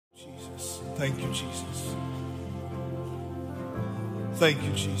Jesus. Thank you, Jesus. Thank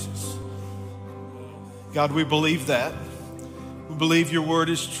you, Jesus. God, we believe that. We believe your word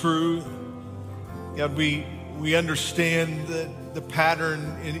is true. God, we understand the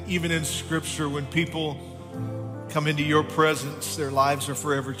pattern, even in Scripture, when people come into your presence, their lives are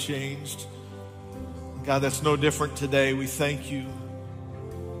forever changed. God, that's no different today. We thank you.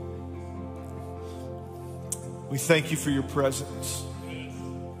 We thank you for your presence.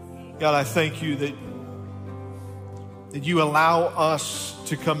 God, I thank you that you allow us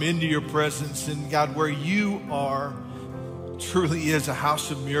to come into your presence. And God, where you are truly is a house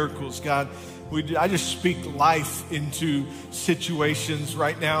of miracles. God, I just speak life into situations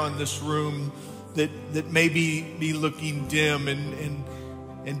right now in this room that may be looking dim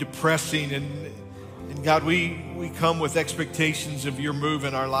and depressing. And God, we come with expectations of your move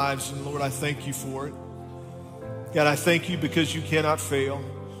in our lives. And Lord, I thank you for it. God, I thank you because you cannot fail.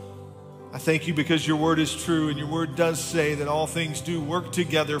 I thank you because your word is true, and your word does say that all things do work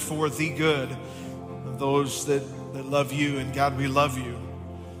together for the good of those that love you. And God, we love you.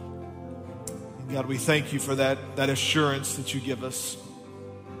 And God, we thank you for that assurance that you give us.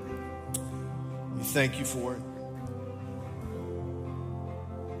 We thank you for it.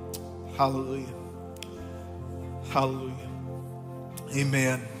 Hallelujah. Hallelujah.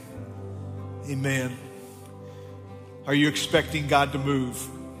 Amen. Amen. Are you expecting God to move?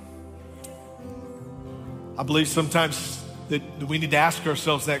 I believe sometimes that we need to ask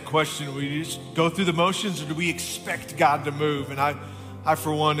ourselves that question. Do we just go through the motions, or do we expect God to move? And I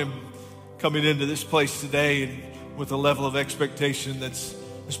for one, am coming into this place today and with a level of expectation that's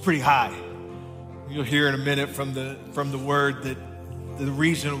pretty high. You'll hear in a minute from the word that the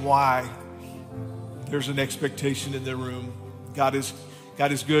reason why there's an expectation in the room. God is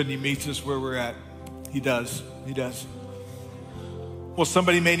good, and he meets us where we're at. He does. He does. Well,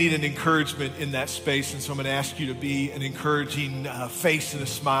 somebody may need an encouragement in that space, and so I'm going to ask you to be an encouraging face and a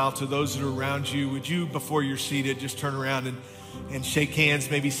smile to those that are around you. Would you, before you're seated, just turn around and shake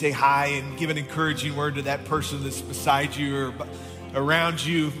hands, maybe say hi, and give an encouraging word to that person that's beside you or around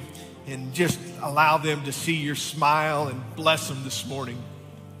you, and just allow them to see your smile and bless them this morning.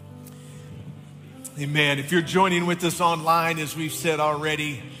 Amen. If you're joining with us online, as we've said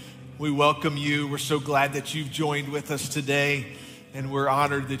already, we welcome you. We're so glad that you've joined with us today. And we're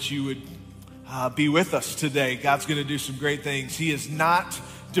honored that you would be with us today. God's going to do some great things. He is not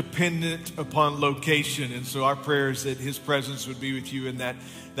dependent upon location. And so our prayer is that his presence would be with you in that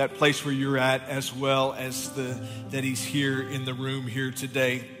place where you're at, as well as that he's here in the room here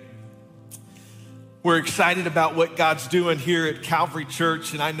today. We're excited about what God's doing here at Calvary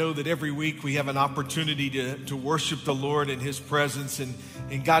Church. And I know that every week we have an opportunity to worship the Lord in his presence.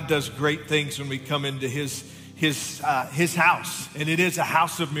 And God does great things when we come into his house, and it is a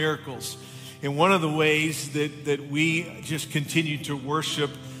house of miracles. And one of the ways that we just continue to worship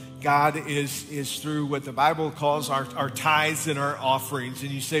God is through what the Bible calls our tithes and our offerings.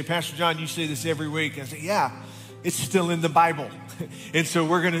 And you say, Pastor John, you say this every week. I say, yeah, it's still in the Bible. And so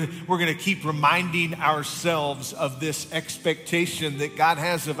we're gonna keep reminding ourselves of this expectation that God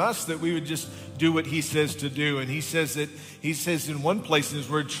has of us, that we would just do what he says to do. And he says in one place in his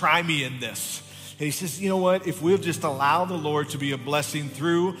word, try me in this. And he says, you know what? If we'll just allow the Lord to be a blessing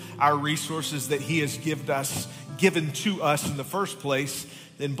through our resources that he has given to us in the first place,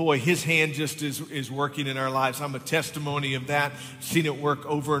 then boy, his hand just is working in our lives. I'm a testimony of that. I've seen it work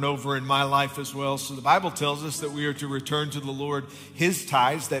over and over in my life as well. So the Bible tells us that we are to return to the Lord his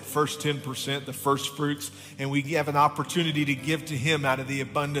tithes, that first 10%, the first fruits, and we have an opportunity to give to him out of the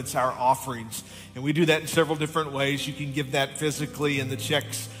abundance our offerings. And we do that in several different ways. You can give that physically in the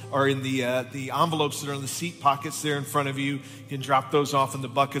checks or in the envelopes that are in the seat pockets there in front of you. You can drop those off in the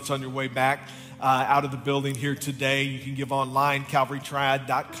buckets on your way back out of the building here today. You can give online,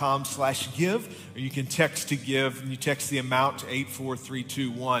 calvarytriad.com/give, or you can text to give, and you text the amount to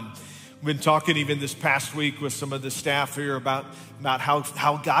 84321. We've been talking even this past week with some of the staff here about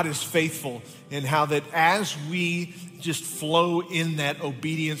how God is faithful, and how that as we just flow in that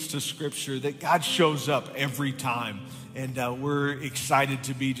obedience to Scripture, that God shows up every time. And we're excited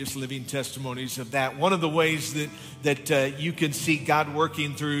to be just living testimonies of that. One of the ways that you can see God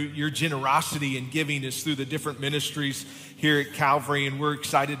working through your generosity and giving is through the different ministries here at Calvary. And we're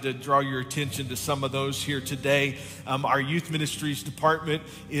excited to draw your attention to some of those here today. Our youth ministries department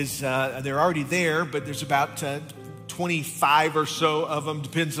they're already there, but there's about 25 or so of them.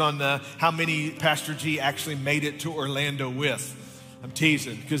 Depends on how many Pastor G actually made it to Orlando with. I'm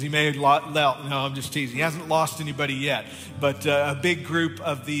teasing because he may have lost. No, I'm just teasing. He hasn't lost anybody yet. But a big group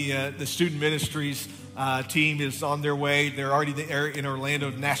of the student ministries team is on their way. They're already there in Orlando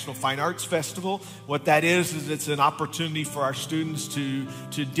National Fine Arts Festival. What that is it's an opportunity for our students to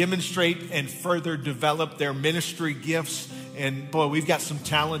demonstrate and further develop their ministry gifts. And boy, we've got some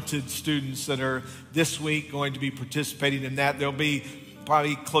talented students that are this week going to be participating in that. There'll be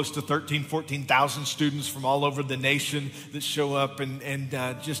probably close to 14,000 students from all over the nation that show up and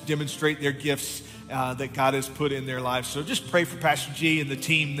just demonstrate their gifts that God has put in their lives. So just pray for Pastor G and the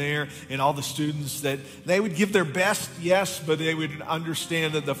team there and all the students that they would give their best, yes, but they would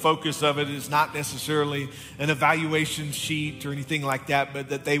understand that the focus of it is not necessarily an evaluation sheet or anything like that, but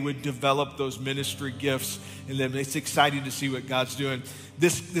that they would develop those ministry gifts in them. It's exciting to see what God's doing.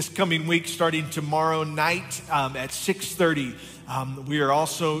 This coming week, starting tomorrow night at 6:30, we are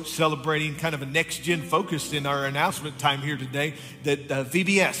also celebrating kind of a next-gen focus in our announcement time here today, that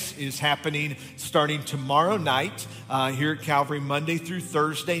VBS is happening starting tomorrow night here at Calvary, Monday through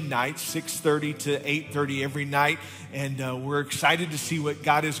Thursday night, 6:30 to 8:30 every night. And we're excited to see what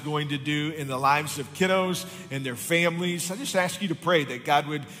God is going to do in the lives of kiddos and their families. I just ask you to pray that God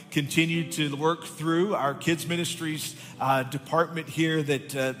would continue to work through our kids ministries department here,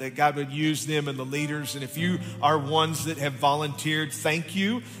 that God would use them and the leaders. And if you are ones that have volunteered, thank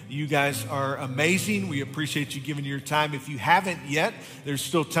you. You guys are amazing. We appreciate you giving your time. If you haven't yet, there's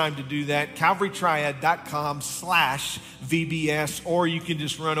still time to do that. CalvaryTriad.com/VBS, or you can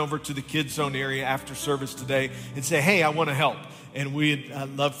just run over to the Kids Zone area after service today and say, hey, I want to help. And we'd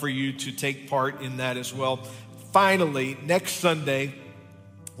love for you to take part in that as well. Finally, next Sunday,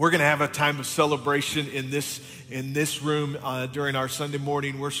 we're going to have a time of celebration in this room during our Sunday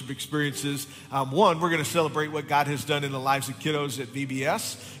morning worship experiences. One, we're going to celebrate what God has done in the lives of kiddos at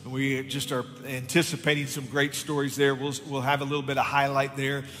VBS. And we just are anticipating some great stories there. We'll have a little bit of highlight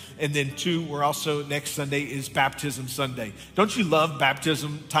there. And then two, we're also, next Sunday is Baptism Sunday. Don't you love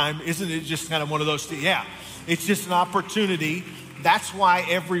baptism time? Isn't it just kind of one of those things? Yeah, it's just an opportunity. That's why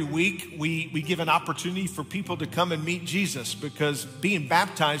every week we give an opportunity for people to come and meet Jesus, because being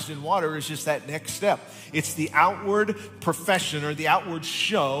baptized in water is just that next step. It's the outward profession or the outward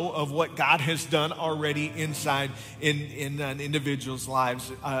show of what God has done already inside in an individual's life.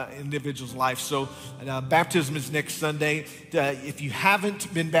 So baptism is next Sunday. If you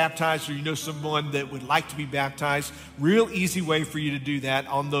haven't been baptized, or you know someone that would like to be baptized, real easy way for you to do that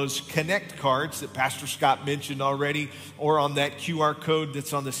on those Connect cards that Pastor Scott mentioned already, or on that QR code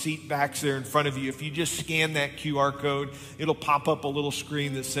that's on the seat backs there in front of you. If you just scan that QR code, it'll pop up a little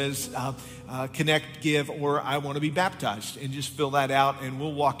screen that says Connect, Give, or I want to be baptized, and just fill that out, and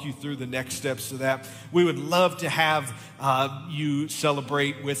we'll walk you through the next steps of that. We would love to have you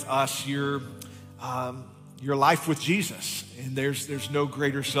celebrate with us your life with Jesus, and there's no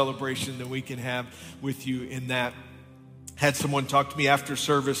greater celebration than we can have with you in that. Had someone talk to me after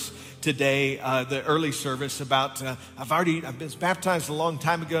service today, the early service, about I've been baptized a long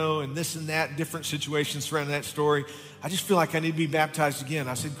time ago, and this and that, different situations surrounding that story. I just feel like I need to be baptized again.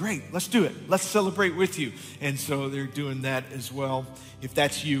 I said, great, let's do it. Let's celebrate with you. And so they're doing that as well. If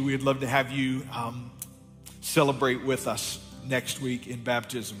that's you, we'd love to have you celebrate with us next week in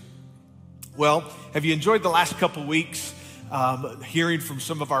baptism. Well, have you enjoyed the last couple weeks? Hearing from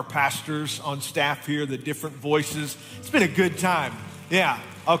some of our pastors on staff here, the different voices. It's been a good time. Yeah.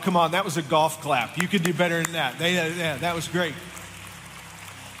 Oh, come on. That was a golf clap. You could do better than that. Yeah, that was great.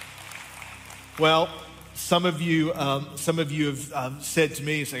 Well, some of you have said to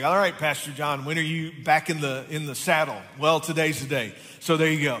me, say, all right, Pastor John, when are you back in the saddle? Well, today's the day. So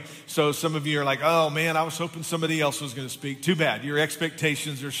there you go. So some of you are like, oh man, I was hoping somebody else was going to speak. Too bad. Your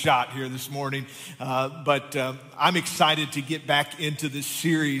expectations are shot here this morning. But I'm excited to get back into this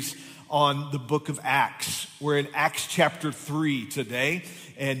series on the book of Acts. We're in Acts chapter 3 today.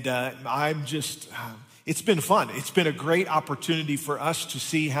 And it's been fun. It's been a great opportunity for us to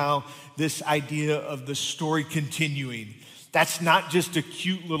see how this idea of the story continuing, that's not just a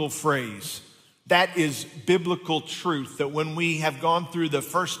cute little phrase. That is biblical truth, that when we have gone through the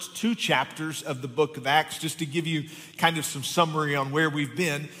first 2 chapters of the book of Acts, just to give you kind of some summary on where we've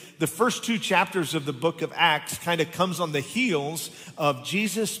been, the first 2 chapters of the book of Acts kind of comes on the heels of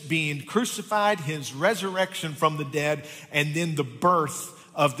Jesus being crucified, his resurrection from the dead, and then the birth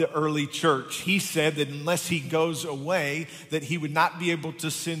of the early church. He said that unless he goes away, that he would not be able to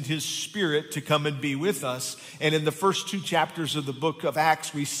send his Spirit to come and be with us. And in the first 2 chapters of the book of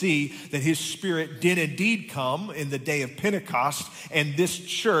Acts, we see that his Spirit did indeed come in the day of Pentecost, and this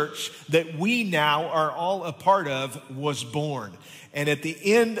church that we now are all a part of was born. And at the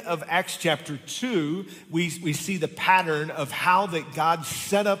end of Acts chapter 2, we see the pattern of how that God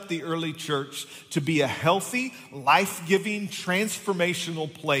set up the early church to be a healthy, life-giving,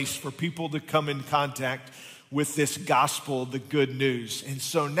 transformational place for people to come in contact with this gospel, the good news. And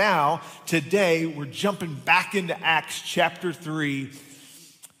so now, today, we're jumping back into Acts chapter 3,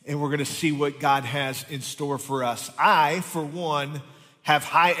 and we're going to see what God has in store for us. I, for one, have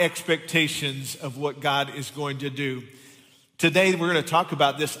high expectations of what God is going to do. Today, we're going to talk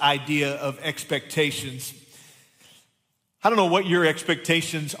about this idea of expectations. I don't know what your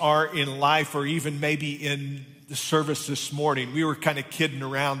expectations are in life or even maybe in the service this morning. We were kind of kidding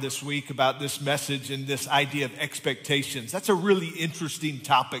around this week about this message and this idea of expectations. That's a really interesting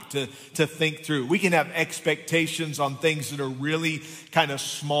topic to think through. We can have expectations on things that are really kind of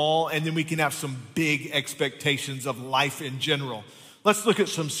small, and then we can have some big expectations of life in general. Let's look at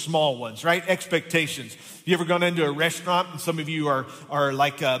some small ones, right? Expectations. You ever gone into a restaurant, and some of you are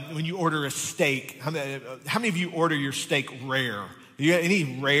like, when you order a steak, how many of you order your steak rare? You got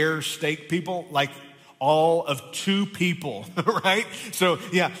any rare steak people? Like all of 2 people, right? So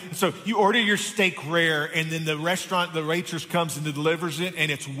you order your steak rare, and then the waitress comes and delivers it,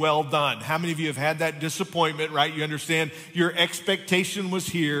 and it's well done. How many of you have had that disappointment, right? You understand your expectation was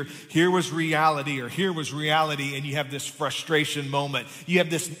here was reality, and you have this frustration moment. You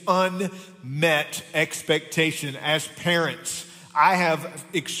have this unmet expectation as parents. I have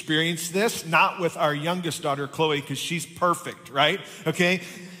experienced this, not with our youngest daughter, Chloe, because she's perfect, right? Okay.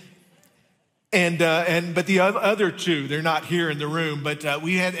 But the other 2, they're not here in the room, but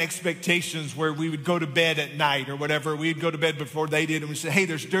we had expectations where we would go to bed at night or whatever. We'd go to bed before they did, and we said, hey,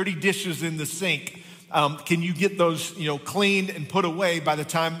 there's dirty dishes in the sink. Can you get those, cleaned and put away by the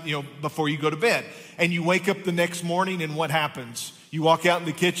time, before you go to bed? And you wake up the next morning, and what happens? You walk out in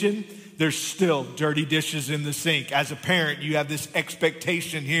the kitchen, there's still dirty dishes in the sink. As a parent, you have this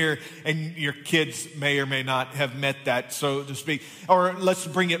expectation here, and your kids may or may not have met that, so to speak. Or let's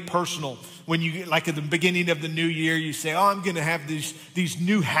bring it personal. When you, like at the beginning of the new year, you say, oh, I'm going to have these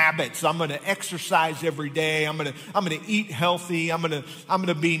new habits. I'm going to exercise every day. I'm going to eat healthy. I'm going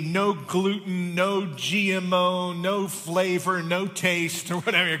to be no gluten, no GMO, no flavor, no taste or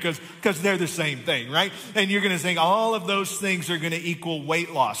whatever, because they're the same thing, right? And you're going to think all of those things are going to equal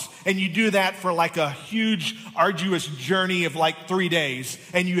weight loss. And you do that for like a huge, arduous journey of like 3 days,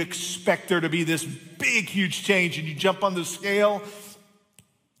 and you expect there to be this big, huge change, and you jump on the scale,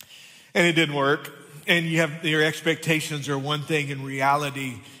 and it didn't work. And you have your expectations are one thing and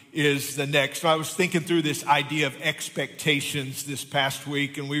reality is the next. So I was thinking through this idea of expectations this past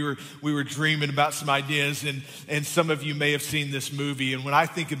week, and we were dreaming about some ideas, and some of you may have seen this movie. And when I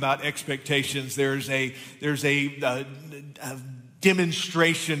think about expectations, there's a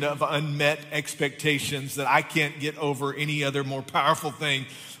demonstration of unmet expectations that I can't get over. Any other more powerful thing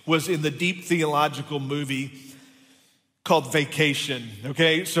was in the deep theological movie called Vacation,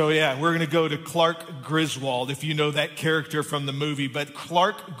 okay? So yeah, we're going to go to Clark Griswold, if you know that character from the movie. But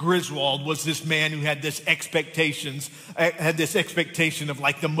Clark Griswold was this man who had this expectation of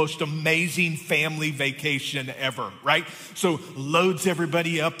like the most amazing family vacation ever, right? So loads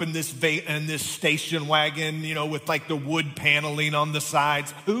everybody up in this station wagon, with like the wood paneling on the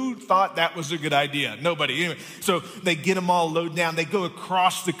sides. Who thought that was a good idea? Nobody. Anyway, so they get them all loaded down. They go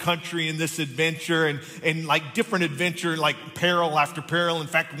across the country in this adventure, and like different adventures, like peril after peril. In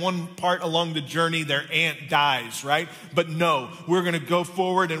fact, one part along the journey, their aunt dies, right? But no, we're going to go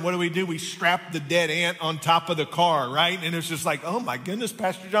forward, and what do? We strap the dead aunt on top of the car, right? And it's just like, oh my goodness,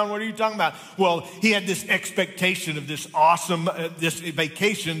 Pastor John, what are you talking about? Well, he had this expectation of this awesome, this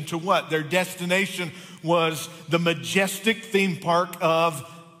vacation to what? Their destination was the majestic theme park of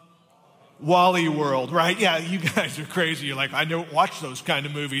Wally World, right? Yeah, you guys are crazy. You're like, I don't watch those kind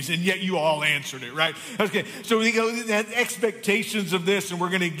of movies, and yet you all answered it, right? Okay, so we go, had expectations of this, and we're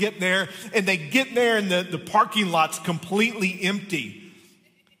going to get there, and they get there, and the parking lot's completely empty.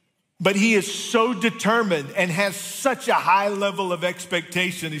 But he is so determined and has such a high level of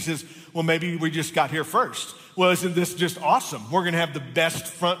expectation. He says, well, maybe we just got here first. Well, isn't this just awesome? We're going to have the best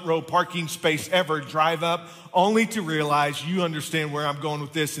front row parking space ever. Drive up, only to realize, you understand where I'm going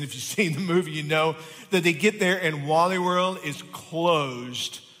with this, and if you've seen the movie, you know that they get there and Wally World is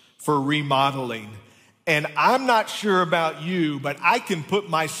closed for remodeling. And I'm not sure about you, but I can put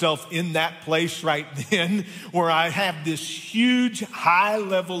myself in that place right then where I have this huge high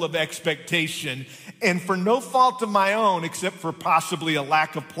level of expectation, and for no fault of my own, except for possibly a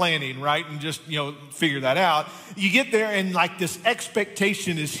lack of planning, right? And just, figure that out. You get there and like this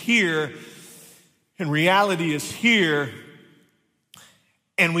expectation is here and reality is here,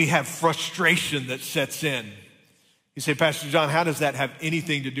 and we have frustration that sets in. You say, Pastor John, how does that have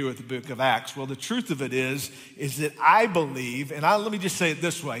anything to do with the book of Acts? Well, the truth of it is that I believe, and let me just say it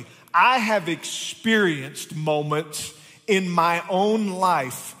this way, I have experienced moments in my own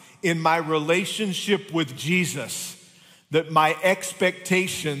life, in my relationship with Jesus, that my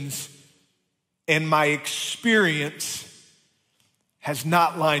expectations and my experience has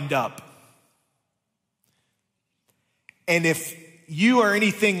not lined up. And if you are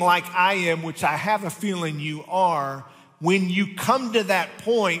anything like I am, which I have a feeling you are, when you come to that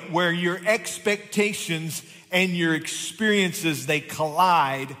point where your expectations and your experiences, they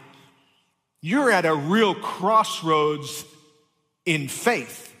collide, you're at a real crossroads in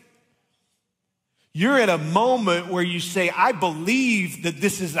faith. You're at a moment where you say, I believe that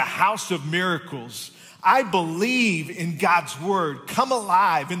this is a house of miracles. I believe in God's word. Come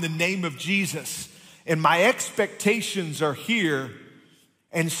alive in the name of Jesus. And my expectations are here.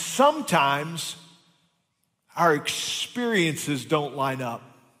 And sometimes our experiences don't line up.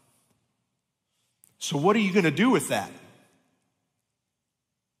 So what are you going to do with that?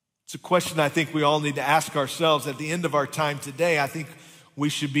 It's a question I think we all need to ask ourselves at the end of our time today. I think we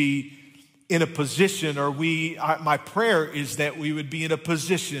should be in a position, my prayer is that we would be in a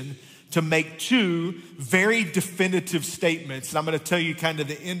position to make two very definitive statements. And I'm going to tell you kind of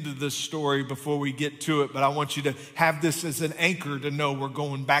the end of the story before we get to it, but I want you to have this as an anchor to know we're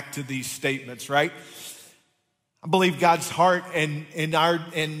going back to these statements, right? I believe God's heart and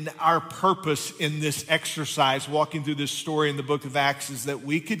our purpose in this exercise, walking through this story in the book of Acts, is that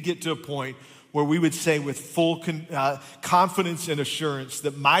we could get to a point where we would say with full confidence and assurance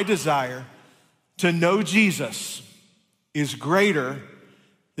that my desire to know Jesus is greater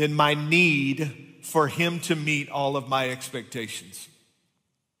than my need for him to meet all of my expectations.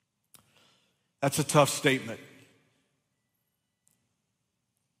 That's a tough statement.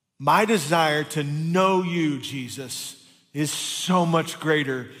 My desire to know you, Jesus, is so much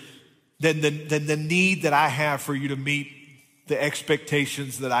greater than the need that I have for you to meet the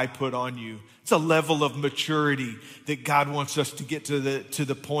expectations that I put on you. It's a level of maturity that God wants us to get to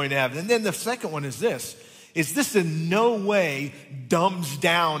the point of. And then the second one is this in no way dumbs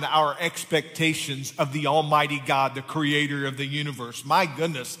down our expectations of the Almighty God, the creator of the universe. My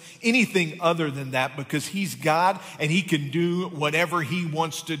goodness, anything other than that, because he's God and he can do whatever he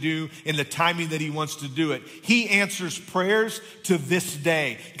wants to do in the timing that he wants to do it. He answers prayers to this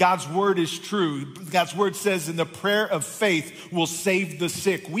day. God's word is true. God's word says in the prayer of faith will save the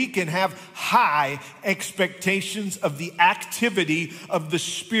sick. We can have high expectations of the activity of the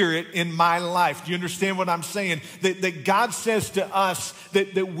Spirit in my life. Do you understand what I'm saying? That God says to us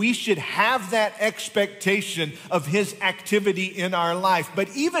that we should have that expectation of his activity in our life. But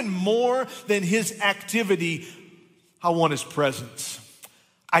even more than his activity, I want his presence.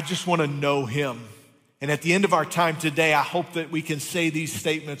 I just want to know him. And at the end of our time today, I hope that we can say these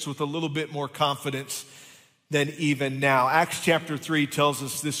statements with a little bit more confidence than even now. Acts chapter 3 tells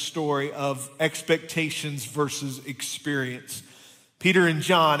us this story of expectations versus experience. Peter and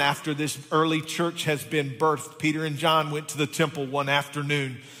John, after this early church has been birthed, Peter and John went to the temple one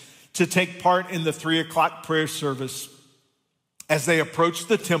afternoon to take part in the 3:00 prayer service. As they approached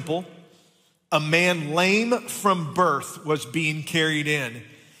the temple, a man lame from birth was being carried in.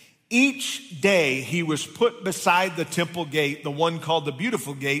 Each day he was put beside the temple gate, the one called the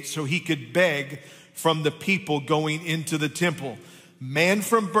Beautiful Gate, so he could beg from the people going into the temple. Man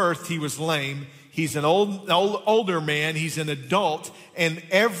from birth, he was lame. He's an older man. He's an adult. And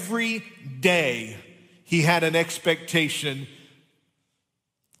every day he had an expectation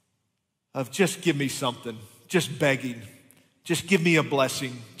of just give me something, just begging. Just give me a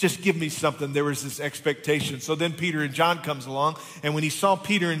blessing. Just give me something. There was this expectation. So then Peter and John comes along. And when he saw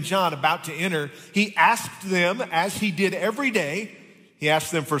Peter and John about to enter, he asked them, as he did every day, he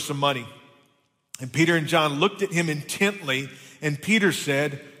asked them for some money. And Peter and John looked at him intently. And Peter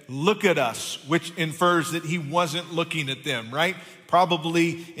said, look at us, which infers that he wasn't looking at them, right?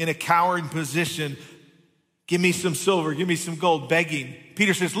 Probably in a cowering position. Give me some silver, give me some gold, begging.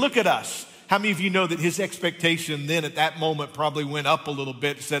 Peter says, look at us. How many of you know that his expectation then at that moment probably went up a little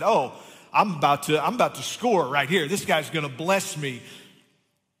bit and said, oh, I'm about to score right here. This guy's going to bless me.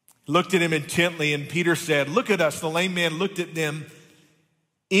 Looked at him intently, and Peter said, look at us. The lame man looked at them,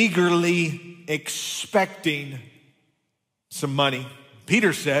 eagerly expecting some money.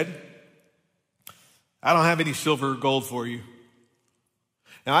 Peter said, I don't have any silver or gold for you.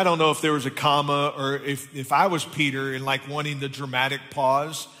 Now, I don't know if there was a comma or if I was Peter and like wanting the dramatic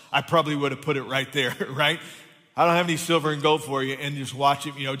pause, I probably would have put it right there, right? I don't have any silver and gold for you, and just watch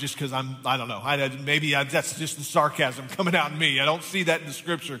it, just because I don't know. That's just the sarcasm coming out in me. I don't see that in the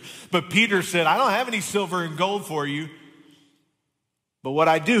scripture. But Peter said, I don't have any silver and gold for you, but what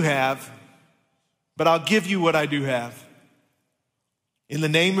I do have, but I'll give you what I do have. In the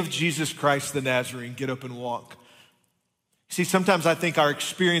name of Jesus Christ the Nazarene, get up and walk. See, sometimes I think our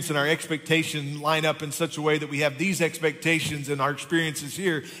experience and our expectation line up in such a way that we have these expectations and our experience is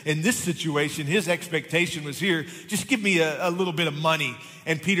here. In this situation, his expectation was here. Just give me a little bit of money.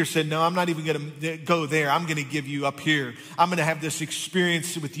 And Peter said, no, I'm not even going to go there. I'm going to give you up here. I'm going to have this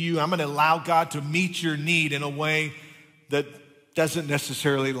experience with you. I'm going to allow God to meet your need in a way that doesn't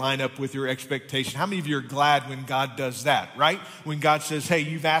necessarily line up with your expectation. How many of you are glad when God does that, right? When God says, hey,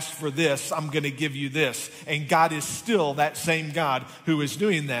 you've asked for this, I'm going to give you this. And God is still that same God who is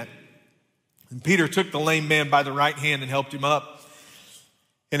doing that. And Peter took the lame man by the right hand and helped him up.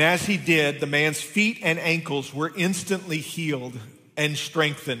 And as he did, the man's feet and ankles were instantly healed and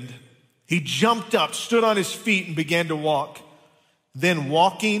strengthened. He jumped up, stood on his feet, and began to walk. Then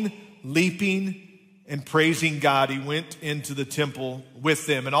walking, leaping, and praising God, he went into the temple with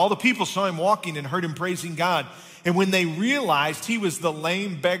them. And all the people saw him walking and heard him praising God. And when they realized he was the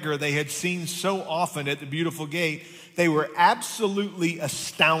lame beggar they had seen so often at the beautiful gate, they were absolutely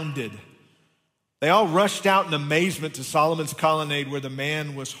astounded. They all rushed out in amazement to Solomon's colonnade where the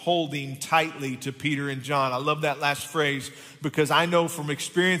man was holding tightly to Peter and John. I love that last phrase because I know from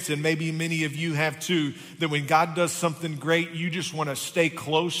experience, and maybe many of you have too, that when God does something great, you just want to stay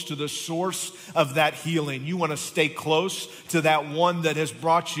close to the source of that healing. You want to stay close to that one that has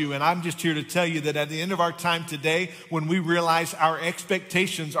brought you. And I'm just here to tell you that at the end of our time today, when we realize our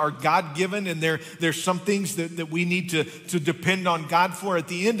expectations are God-given and there's some things that we need to depend on God for, at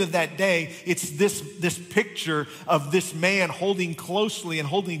the end of that day, it's this picture of this man holding closely and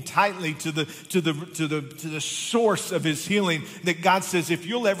holding tightly to the source of his healing, that God says, if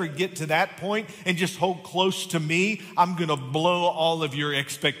you'll ever get to that point and just hold close to me, I'm going to blow all of your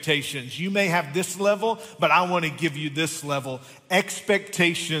expectations. You may have this level, but I want to give you this level.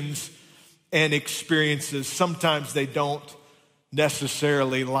 Expectations and experiences, sometimes they don't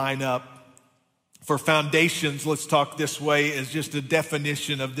necessarily line up. For foundations, let's talk this way as just a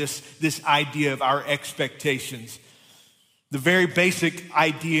definition of this idea of our expectations. The very basic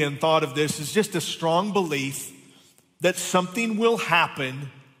idea and thought of this is just a strong belief that something will happen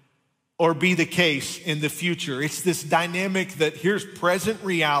or be the case in the future. It's this dynamic that here's present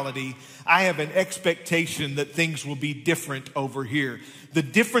reality. I have an expectation that things will be different over here. The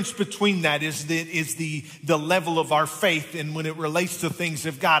difference between that is the level of our faith, and when it relates to things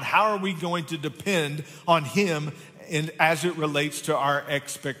of God, how are we going to depend on Him and as it relates to our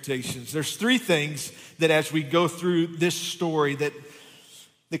expectations? There's three things that as we go through this story that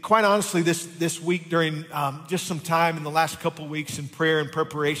quite honestly this week during just some time in the last couple of weeks in prayer and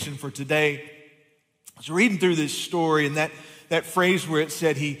preparation for today, I was reading through this story, and that phrase where it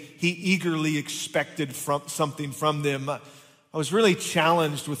said he eagerly expected something from them. I was really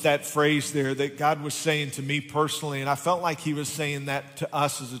challenged with that phrase there that God was saying to me personally, and I felt like He was saying that to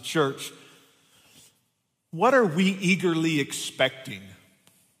us as a church. What are we eagerly expecting?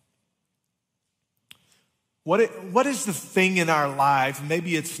 What is the thing in our life?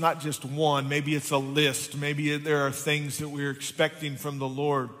 Maybe it's not just one, maybe it's a list, maybe there are things that we're expecting from the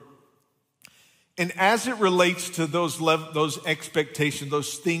Lord. And as it relates to those expectations,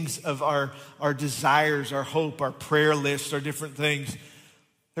 those things of our desires, our hope, our prayer lists, our different things,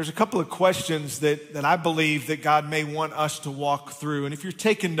 there's a couple of questions that I believe that God may want us to walk through. And if you're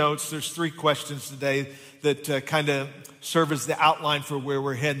taking notes, there's three questions today that kind of serve as the outline for where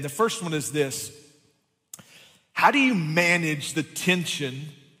we're heading. The first one is this: how do you manage the tension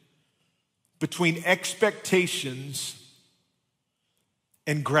between expectations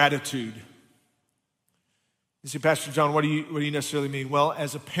and gratitude? You say, Pastor John, what do you necessarily mean? Well,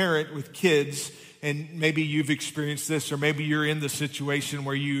 as a parent with kids, and maybe you've experienced this, or maybe you're in the situation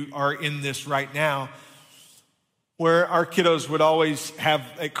where you are in this right now, where our kiddos would always have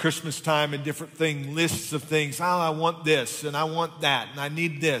at Christmas time and different lists of things. Oh, I want this, and I want that, and I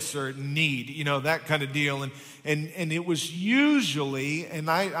need this, or need, that kind of deal. And it was usually, and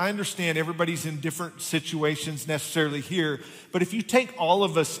I understand everybody's in different situations necessarily here, but if you take all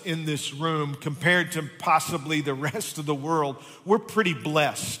of us in this room compared to possibly the rest of the world, we're pretty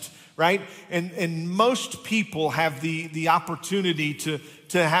blessed, right? And most people have the opportunity to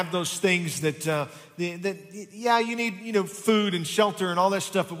have those things that you need, food and shelter and all that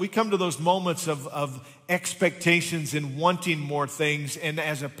stuff, but we come to those moments of expectations and wanting more things. And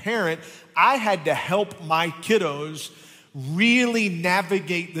as a parent, I had to help my kiddos really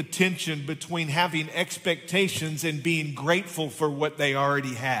navigate the tension between having expectations and being grateful for what they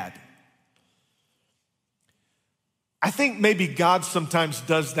already had. I think maybe God sometimes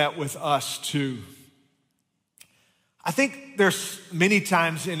does that with us too. I think there's many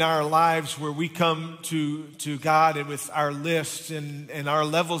times in our lives where we come to God and with our lists and our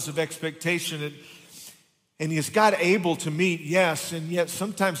levels of expectation, and is God able to meet? Yes, and yet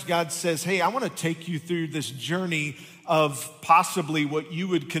sometimes God says, hey, I want to take you through this journey of possibly what you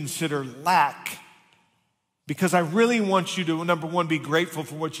would consider lack, because I really want you to, number one, be grateful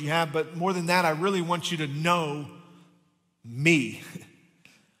for what you have, but more than that, I really want you to know me.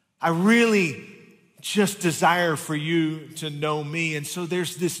 I really just desire for you to know me. And so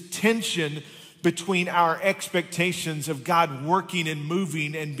there's this tension between our expectations of God working and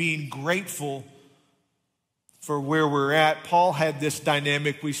moving and being grateful for where we're at. Paul had this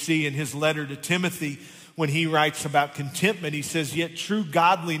dynamic we see in his letter to Timothy when he writes about contentment. He says, yet true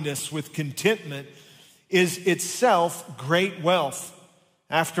godliness with contentment is itself great wealth.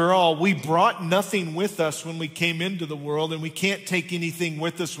 After all, we brought nothing with us when we came into the world, and we can't take anything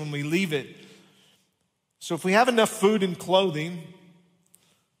with us when we leave it. So if we have enough food and clothing,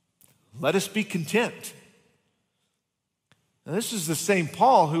 let us be content. Now, this is the same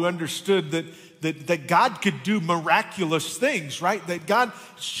Paul who understood that God could do miraculous things, right? That God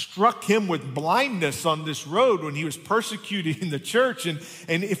struck him with blindness on this road when he was persecuting the church. And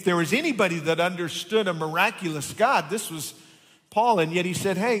if there was anybody that understood a miraculous God, this was Paul. And yet he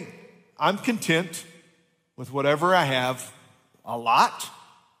said, hey, I'm content with whatever I have, a lot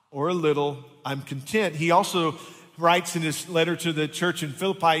or a little, I'm content. He also writes in his letter to the church in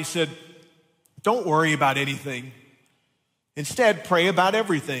Philippi, he said, don't worry about anything. Instead, pray about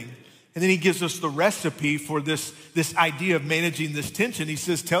everything. And then he gives us the recipe for this idea of managing this tension. He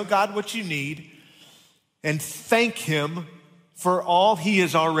says, tell God what you need and thank him for all he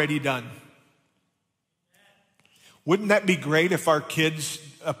has already done. Wouldn't that be great if our kids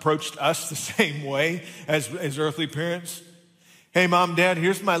approached us the same way as earthly parents? Hey, Mom, Dad,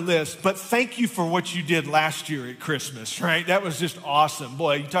 here's my list, but thank you for what you did last year at Christmas, right? That was just awesome.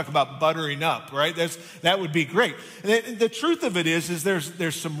 Boy, you talk about buttering up, right? That would be great. And the truth of it is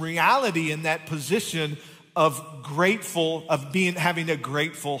there's some reality in that position of having a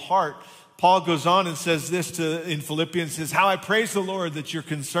grateful heart. Paul goes on and says this in Philippians, says, how I praise the Lord that you're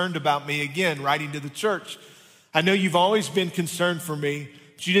concerned about me, again, writing to the church. I know you've always been concerned for me,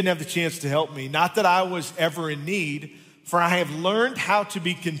 but you didn't have the chance to help me. Not that I was ever in need, for I have learned how to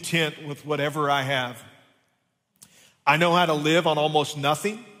be content with whatever I have. I know how to live on almost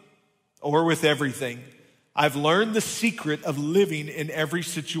nothing or with everything. I've learned the secret of living in every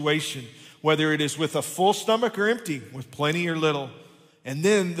situation, whether it is with a full stomach or empty, with plenty or little. And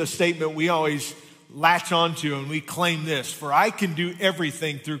then the statement we always latch onto and we claim this, for I can do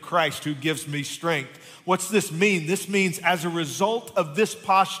everything through Christ who gives me strength. What's this mean? This means as a result of this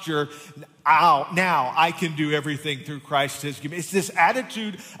posture, now I can do everything through Christ has given me. It's this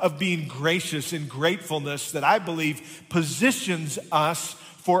attitude of being gracious and gratefulness that I believe positions us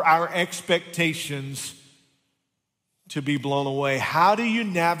for our expectations to be blown away. How do you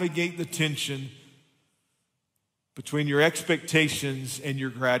navigate the tension between your expectations and your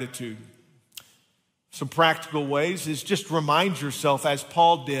gratitude? Some practical ways is just remind yourself, as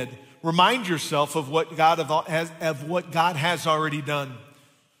Paul did, remind yourself of what God has already done.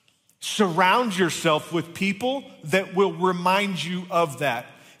 Surround yourself with people that will remind you of that.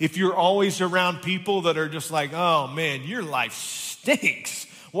 If you're always around people that are just like, oh man, your life stinks.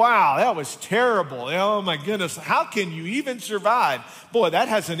 Wow, that was terrible. Oh my goodness, how can you even survive? Boy, that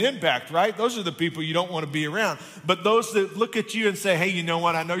has an impact, right? Those are the people you don't want to be around. But those that look at you and say, hey, you know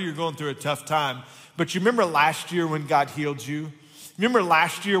what? I know you're going through a tough time, but you remember last year when God healed you? Remember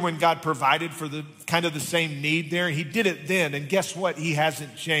last year when God provided for the kind of the same need there? He did it then, and guess what? He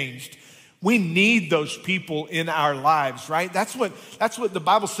hasn't changed. We need those people in our lives, right? That's what the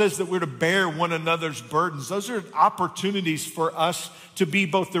Bible says, that we're to bear one another's burdens. Those are opportunities for us to be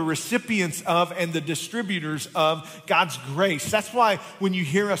both the recipients of and the distributors of God's grace. That's why when you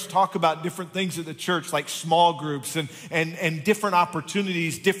hear us talk about different things at the church, like small groups and different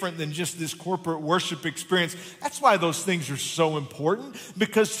opportunities, different than just this corporate worship experience, that's why those things are so important,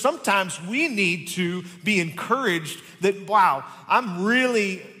 because sometimes we need to be encouraged that, wow, I'm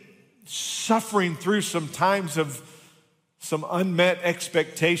really suffering through some times of some unmet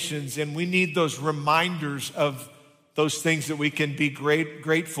expectations, and we need those reminders of those things that we can be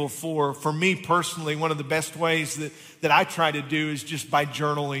grateful for. For me personally, one of the best ways that I try to do is just by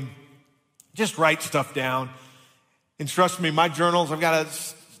journaling. Just write stuff down. And trust me, my journals, I've got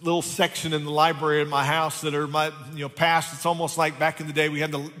little section in the library in my house that are my, past. It's almost like back in the day we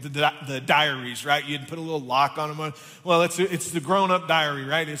had the diaries, right? You'd put a little lock on them. Well, it's the grown-up diary,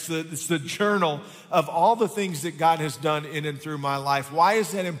 right? It's the journal of all the things that God has done in and through my life. Why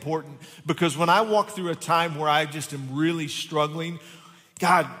is that important? Because when I walk through a time where I just am really struggling,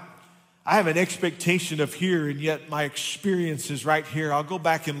 God, I have an expectation of here, and yet my experience is right here. I'll go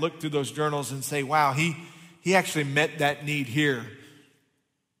back and look through those journals and say, wow, he actually met that need here.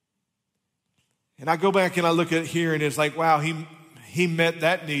 And I go back and I look at here and it's like, wow, he met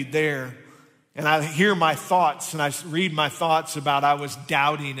that need there. And I hear my thoughts and I read my thoughts about I was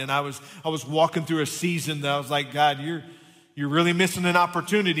doubting and I was walking through a season that I was like, God, you're really missing an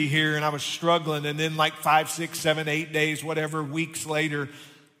opportunity here. And I was struggling. And then like 5, 6, 7, 8 days, whatever, weeks later,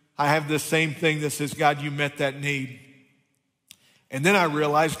 I have this same thing that says, God, you met that need. And then I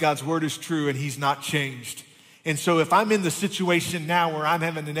realized God's word is true and he's not changed. And so if I'm in the situation now where I'm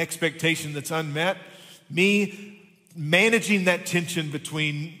having an expectation that's unmet, me managing that tension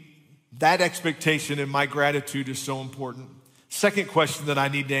between that expectation and my gratitude is so important. Second question that I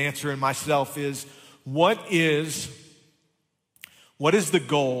need to answer in myself is, what is the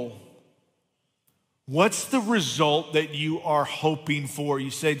goal? What's the result that you are hoping for?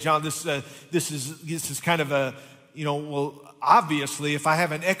 You say, John, this is kind of a, well, obviously, if I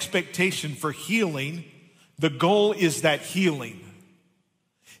have an expectation for healing, the goal is that healing.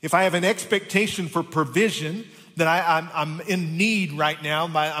 If I have an expectation for provision, that I'm in need right now,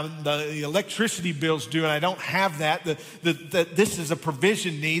 the electricity bill's due and I don't have that this is a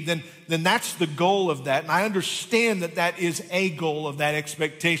provision need, then that's the goal of that. And I understand that is a goal of that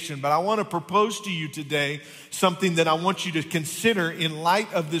expectation. But I want to propose to you today something that I want you to consider in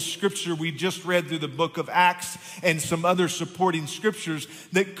light of this scripture we just read through the book of Acts and some other supporting scriptures.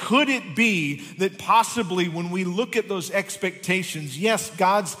 That could it be that possibly when we look at those expectations, yes,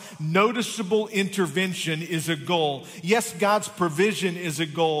 God's noticeable intervention is a goal. Yes, God's provision is a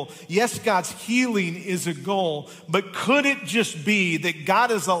goal. Yes, God's healing is a goal. But could it just be that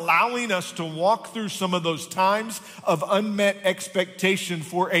God is allowing us to walk through some of those times of unmet expectation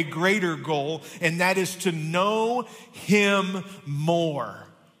for a greater goal, and that is to know him more?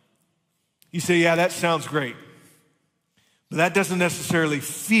 You say, yeah, that sounds great. But that doesn't necessarily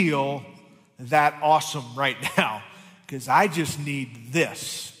feel that awesome right now, because I just need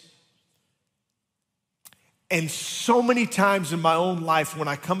this. And so many times in my own life when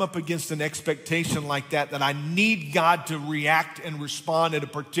I come up against an expectation like that I need God to react and respond in a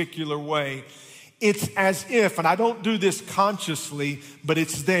particular way, it's as if, and I don't do this consciously, but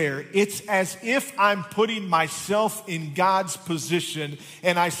it's there. It's as if I'm putting myself in God's position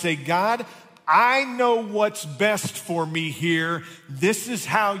and I say, God, I know what's best for me here. This is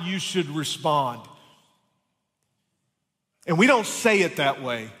how you should respond. And we don't say it that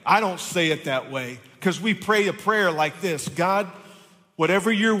way. I don't say it that way, because we pray a prayer like this: God,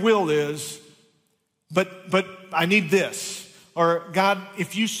 whatever your will is, but I need this. Or God,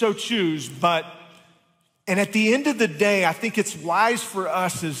 if you so choose, but... And at the end of the day, I think it's wise for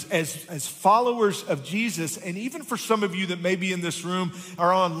us as followers of Jesus, and even for some of you that may be in this room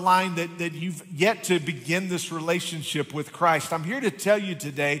or online that you've yet to begin this relationship with Christ. I'm here to tell you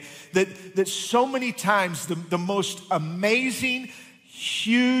today that so many times the most amazing,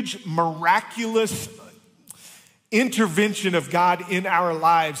 huge, miraculous intervention of God in our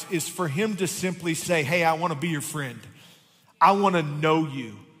lives is for him to simply say, hey, I want to be your friend. I want to know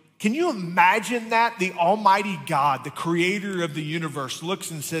you. Can you imagine that? The Almighty God, the creator of the universe, looks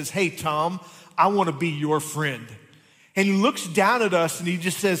and says, hey, Tom, I want to be your friend. And he looks down at us and he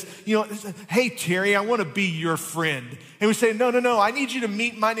just says, hey, Terry, I want to be your friend. And we say, no, I need you to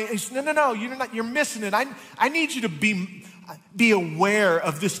meet my name. He says, no, you're missing it. I need you to be aware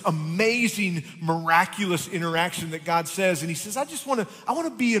of this amazing, miraculous interaction that God says. And he says, I want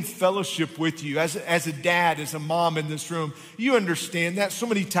to be in fellowship with you as a dad, as a mom in this room. You understand that. So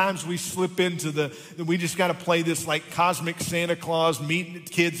many times we slip into we just got to play this like cosmic Santa Claus, meet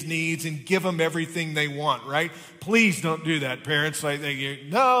kids' needs and give them everything they want, right? Please don't do that, parents.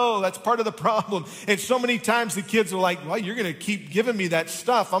 No, that's part of the problem. And so many times the kids are like, well, you're going to keep giving me that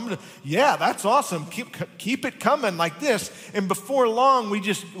stuff. Yeah, that's awesome. Keep it coming like this. And before long,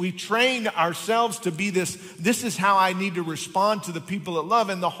 we train ourselves to be this is how I need to respond to the people that love.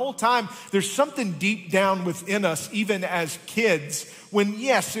 And the whole time, there's something deep down within us, even as kids, when,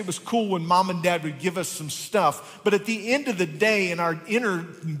 yes, it was cool when mom and dad would give us some stuff, but at the end of the day, in our inner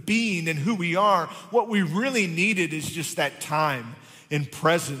being and who we are, what we really needed is just that time and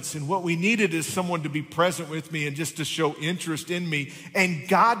presence. And what we needed is someone to be present with me and just to show interest in me. And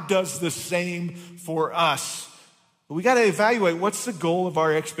God does the same for us. But we got to evaluate what's the goal of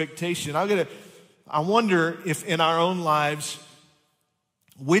our expectation. I wonder if in our own lives,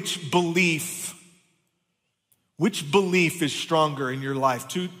 which belief is stronger in your life?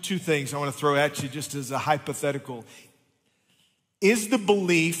 Two things I want to throw at you just as a hypothetical. Is the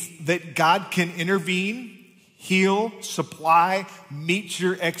belief that God can intervene, heal, supply, meet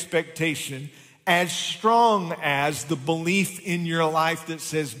your expectation as strong as the belief in your life that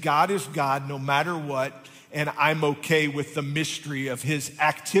says God is God no matter what, and I'm okay with the mystery of his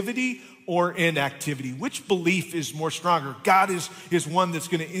activity or inactivity? Which belief is more stronger? God is one that's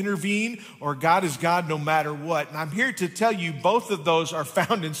going to intervene, or God is God no matter what? And I'm here to tell you both of those are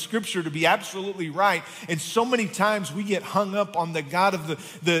found in Scripture to be absolutely right. And so many times we get hung up on the God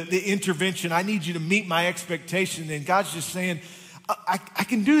of the intervention. I need you to meet my expectation. And God's just saying, I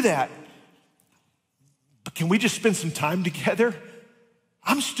can do that. But can we just spend some time together?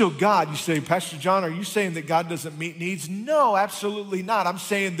 I'm still God. You say, Pastor John, are you saying that God doesn't meet needs? No, absolutely not. I'm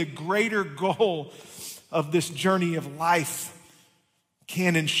saying the greater goal of this journey of life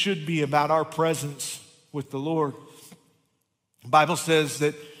can and should be about our presence with the Lord. The Bible says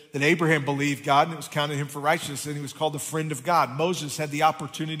that Abraham believed God and it was counted him for righteousness, and he was called the friend of God. Moses had the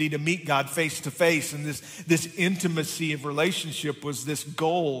opportunity to meet God face to face, and this intimacy of relationship was this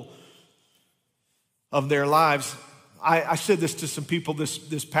goal of their lives. I said this to some people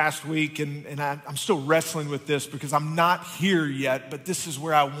this past week, and I'm still wrestling with this because I'm not here yet, but this is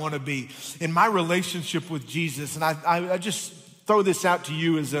where I want to be. In my relationship with Jesus, and I just throw this out to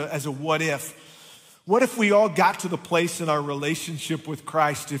you as a what if. What if we all got to the place in our relationship with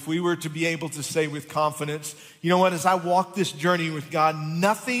Christ, if we were to be able to say with confidence, you know what, as I walk this journey with God,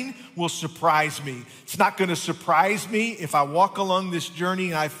 nothing will surprise me. It's not going to surprise me if I walk along this journey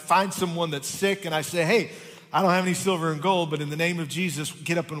and I find someone that's sick and I say, hey, I don't have any silver and gold, but in the name of Jesus,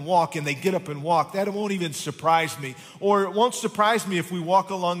 get up and walk, and they get up and walk. That won't even surprise me. Or it won't surprise me if we walk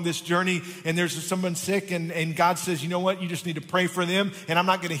along this journey and there's someone sick and God says, you know what, you just need to pray for them, and I'm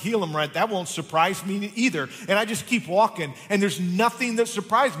not going to heal them right. That won't surprise me either. And I just keep walking, and there's nothing that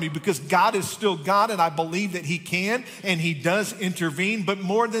surprised me because God is still God, and I believe that he can and he does intervene. But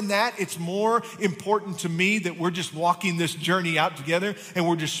more than that, it's more important to me that we're just walking this journey out together and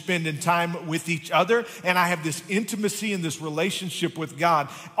we're just spending time with each other. And I have this intimacy and this relationship with God.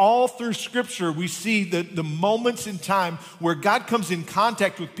 All through Scripture, we see the moments in time where God comes in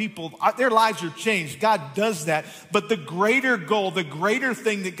contact with people. Their lives are changed. God does that. But the greater goal, the greater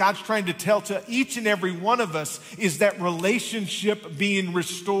thing that God's trying to tell to each and every one of us is that relationship being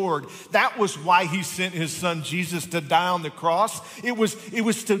restored. That was why he sent his son Jesus to die on the cross. It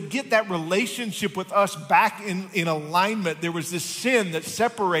was to get that relationship with us back in alignment. There was this sin that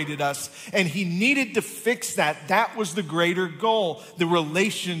separated us, and he needed to fix that. That was the greater goal, the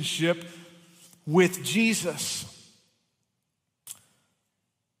relationship with Jesus.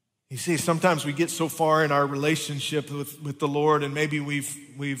 You see, sometimes we get so far in our relationship with the Lord, and maybe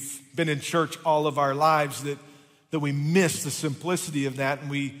we've been in church all of our lives that we miss the simplicity of that,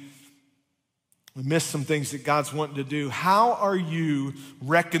 and we miss some things that God's wanting to do. How are you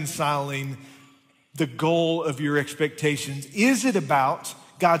reconciling the goal of your expectations? Is it about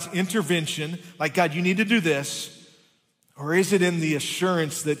God's intervention, like, God, you need to do this? Or is it in the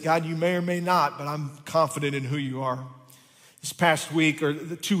assurance that, God, you may or may not, but I'm confident in who you are? This past week, or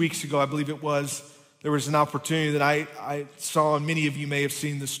 2 weeks ago, I believe it was, there was an opportunity that I saw, and many of you may have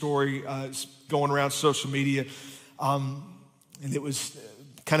seen the story going around social media, and it was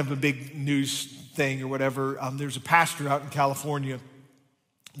kind of a big news thing or whatever. There's a pastor out in California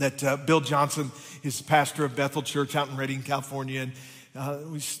that Bill Johnson is the pastor of Bethel Church out in Redding, California, and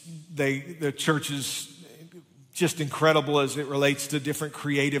the church is just incredible as it relates to different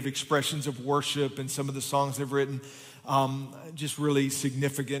creative expressions of worship, and some of the songs they've written, just really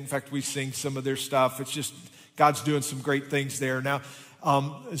significant. In fact, we sing some of their stuff. It's just, God's doing some great things there. Now,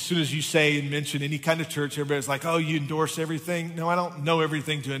 as soon as you say and mention any kind of church, everybody's like, oh, you endorse everything? No, I don't know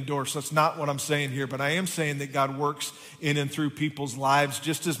everything to endorse. That's not what I'm saying here. But I am saying that God works in and through people's lives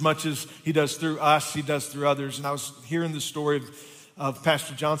just as much as he does through us, he does through others. And I was hearing the story of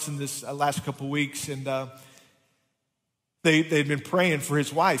Pastor Johnson this last couple of weeks, and they'd been praying for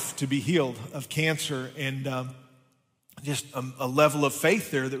his wife to be healed of cancer, and just a level of faith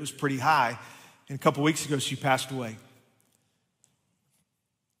there that was pretty high. And a couple of weeks ago, she passed away.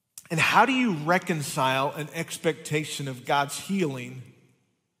 And how do you reconcile an expectation of God's healing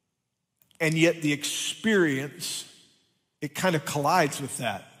and yet the experience, it kind of collides with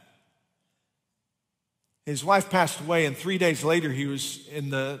that? His wife passed away, and 3 days later he was in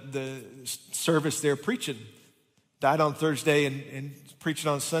the service there preaching died on Thursday and preaching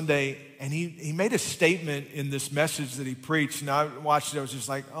on Sunday, and he made a statement in this message that he preached, and I watched it, I was just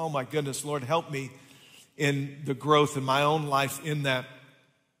like, oh my goodness, Lord, help me in the growth in my own life in that.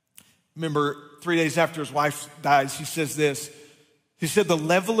 Remember, 3 days after his wife dies, he says this. He said, the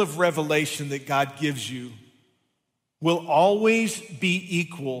level of revelation that God gives you will always be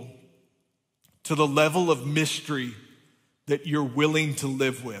equal to the level of mystery that you're willing to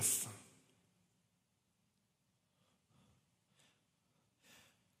live with.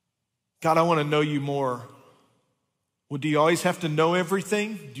 God, I want to know you more. Well, do you always have to know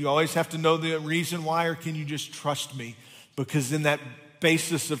everything? Do you always have to know the reason why, or can you just trust me? Because in that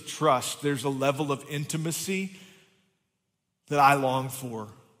basis of trust, there's a level of intimacy that I long for.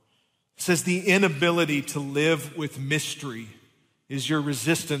 It says the inability to live with mystery is your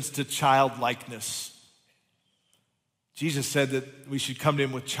resistance to childlikeness. Jesus said that we should come to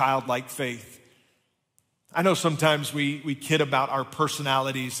him with childlike faith. I know sometimes we kid about our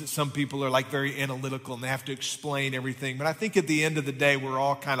personalities, that some people are like very analytical and they have to explain everything. But I think at the end of the day, we're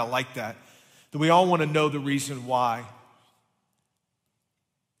all kind of like that we all want to know the reason why.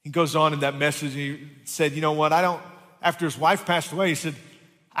 He goes on in that message, he said, you know what, after his wife passed away, he said,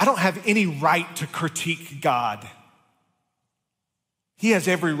 I don't have any right to critique God. He has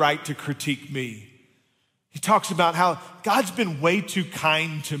every right to critique me. He talks about how God's been way too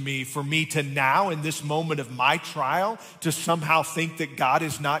kind to me for me to now, in this moment of my trial, to somehow think that God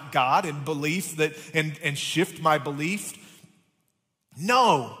is not God and belief that and shift my belief.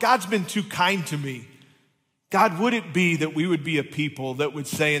 No, God's been too kind to me. God, would it be that we would be a people that would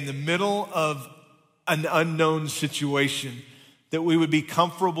say in the middle of an unknown situation that we would be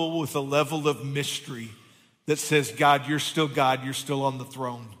comfortable with a level of mystery that says, God, you're still on the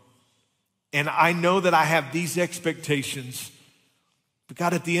throne. And I know that I have these expectations, but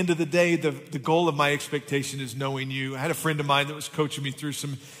God, at the end of the day, the goal of my expectation is knowing you. I had a friend of mine that was coaching me through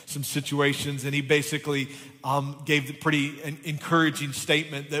some situations, and he basically gave the pretty encouraging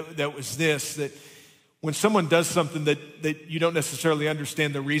statement that was this, that when someone does something that you don't necessarily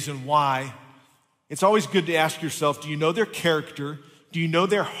understand the reason why, it's always good to ask yourself, do you know their character? Do you know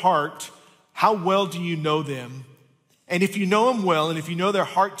their heart? How well do you know them? And if you know them well, and if you know their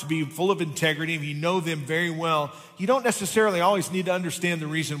heart to be full of integrity, if you know them very well, you don't necessarily always need to understand the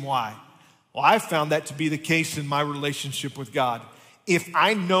reason why. Well, I've found that to be the case in my relationship with God. If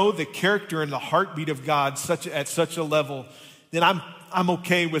I know the character and the heartbeat of God at such a level, then I'm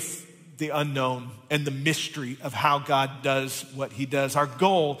okay with the unknown and the mystery of how God does what he does. Our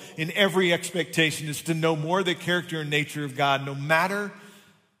goal in every expectation is to know more of the character and nature of God, no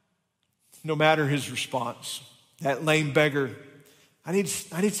matter his response. That lame beggar, I need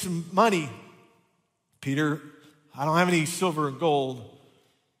some money. Peter, I don't have any silver and gold,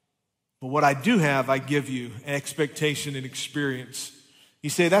 but what I do have, I give you, expectation and experience. You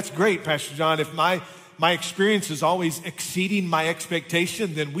say, that's great, Pastor John. If my experience is always exceeding my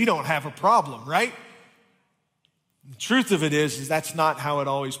expectation, then we don't have a problem, right? The truth of it is that's not how it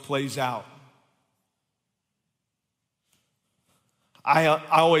always plays out. I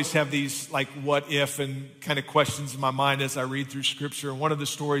always have these like what if and kind of questions in my mind as I read through scripture. And one of the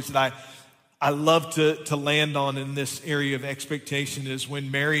stories that I love to land on in this area of expectation is when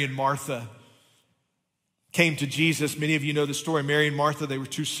Mary and Martha came to Jesus. Many of you know the story. Mary and Martha, they were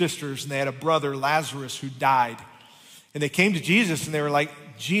two sisters, and they had a brother, Lazarus, who died. And they came to Jesus and they were like,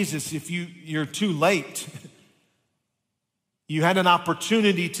 Jesus, if you're too late. You had an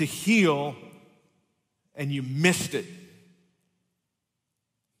opportunity to heal and you missed it.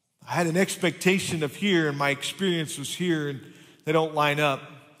 I had an expectation of here, and my experience was here, and they don't line up.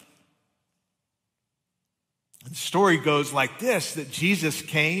 And the story goes like this, that Jesus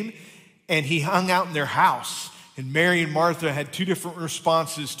came, and he hung out in their house. And Mary and Martha had two different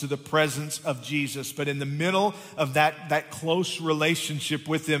responses to the presence of Jesus. But in the middle of that close relationship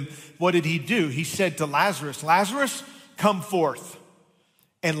with him, what did he do? He said to Lazarus, Lazarus, come forth.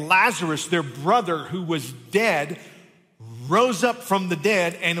 And Lazarus, their brother who was dead, rose up from the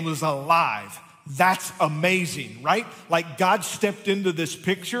dead and was alive. That's amazing, right? Like God stepped into this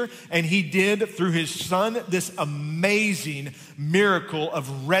picture and he did through his son this amazing miracle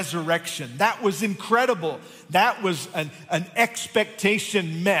of resurrection. That was incredible. That was an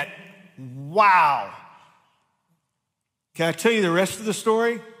expectation met. Wow. Can I tell you the rest of the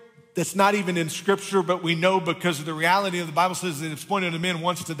story? That's not even in scripture, but we know because of the reality of the Bible says that it's pointed to men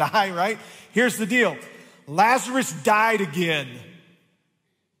wants to die, right? Here's the deal. Lazarus died again.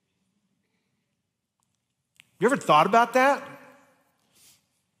 You ever thought about that?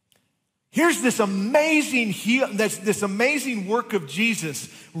 Here's this amazing this amazing work of Jesus,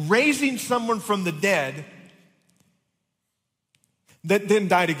 raising someone from the dead, that then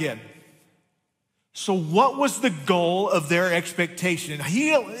died again. So what was the goal of their expectation?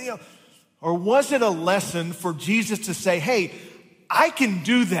 Or was it a lesson for Jesus to say, hey, I can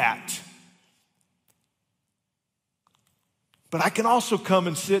do that, but I can also come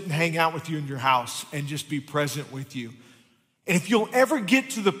and sit and hang out with you in your house and just be present with you. And if you'll ever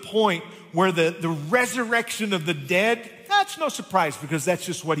get to the point where the resurrection of the dead, that's no surprise because that's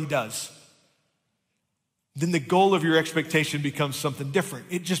just what he does. Then the goal of your expectation becomes something different.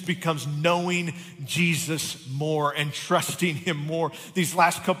 It just becomes knowing Jesus more and trusting him more. These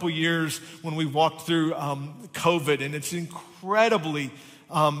last couple years when we walked through COVID, and it's an incredibly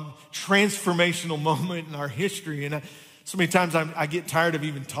transformational moment in our history. And so many times I get tired of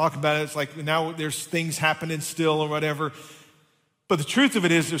even talking about it. It's like now there's things happening still or whatever. But the truth of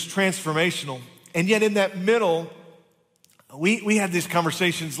it is it's transformational. And yet in that middle, we had these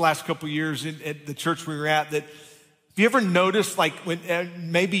conversations last couple of years at the church we were at that, have you ever noticed, like when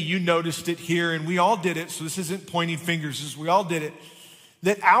maybe you noticed it here and we all did it, so this isn't pointing fingers, we all did it,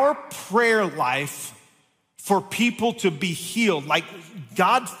 that our prayer life for people to be healed, like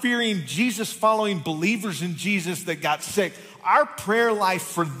God-fearing, Jesus-following believers in Jesus that got sick, our prayer life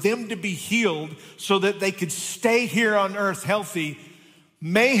for them to be healed so that they could stay here on earth healthy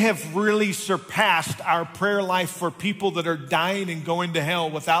may have really surpassed our prayer life for people that are dying and going to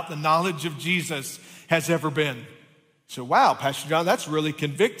hell without the knowledge of Jesus has ever been. So, wow, Pastor John, that's really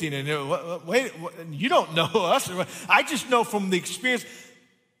convicting. And wait, you don't know us. I just know from the experience.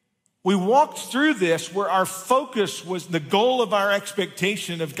 We walked through this where our focus was the goal of our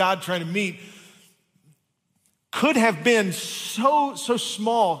expectation of God trying to meet could have been so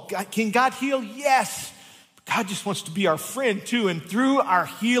small. Can God heal? Yes. God just wants to be our friend too. And through our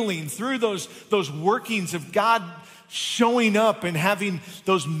healing, through those workings of God showing up and having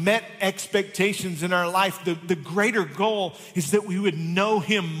those met expectations in our life, the greater goal is that we would know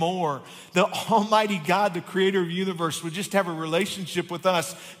him more. The Almighty God, the creator of the universe, would just have a relationship with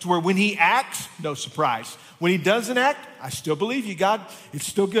us to where when he acts, no surprise. When he doesn't act, I still believe you, God. It's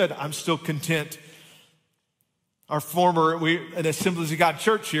still good. I'm still content. Our former, an Assemblies of God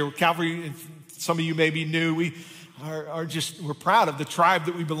church here, Calvary, some of you maybe knew, we're proud of the tribe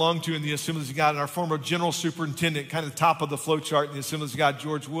that we belong to in the Assemblies of God. And our former general superintendent, kind of the top of the flow chart in the Assemblies of God,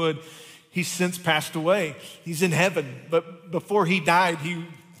 George Wood, he's since passed away. He's in heaven. But before he died, he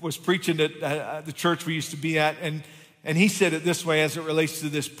was preaching at the church we used to be at. And he said it this way as it relates to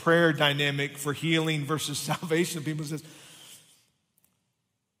this prayer dynamic for healing versus salvation. People says,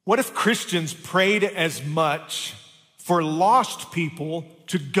 what if Christians prayed as much for lost people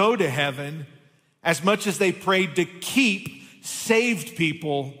to go to heaven as much as they prayed to keep saved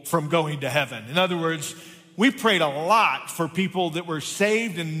people from going to heaven? In other words, we prayed a lot for people that were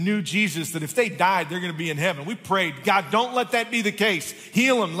saved and knew Jesus, that if they died, they're going to be in heaven. We prayed, God, don't let that be the case.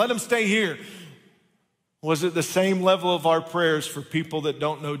 Heal them, let them stay here. Was it the same level of our prayers for people that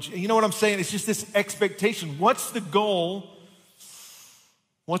don't know Jesus? You know what I'm saying? It's just this expectation. What's the goal?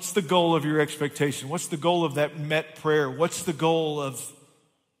 What's the goal of your expectation? What's the goal of that met prayer? What's the goal of,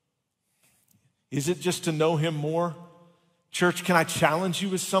 is it just to know him more? Church, can I challenge you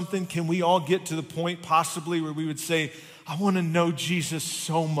with something? Can we all get to the point possibly where we would say, I want to know Jesus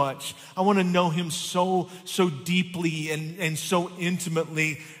so much. I want to know him so deeply and so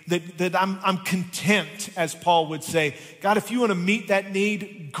intimately that I'm content, as Paul would say. God, if you want to meet that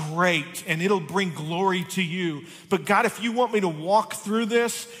need, great, and it'll bring glory to you. But God, if you want me to walk through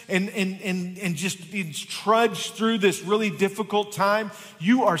this and just trudge through this really difficult time,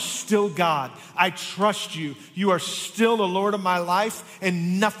 you are still God. I trust you. You are still the Lord of my life,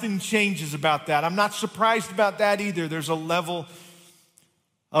 and nothing changes about that. I'm not surprised about that either. There's a level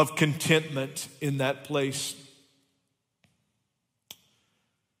of contentment in that place. I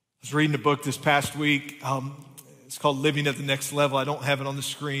was reading a book this past week. It's called Living at the Next Level. I don't have it on the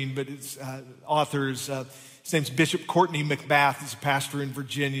screen, but it's authors. His name's Bishop Courtney McBath. He's a pastor in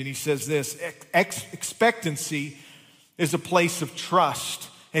Virginia, and he says this: expectancy is a place of trust,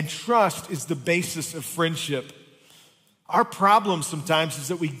 and trust is the basis of friendship. Our problem sometimes is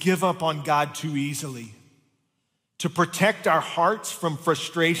that we give up on God too easily. To protect our hearts from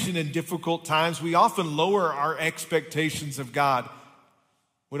frustration and difficult times, we often lower our expectations of God.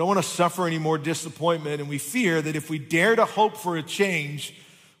 We don't want to suffer any more disappointment, and we fear that if we dare to hope for a change,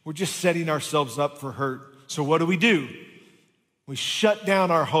 we're just setting ourselves up for hurt. So what do? We shut down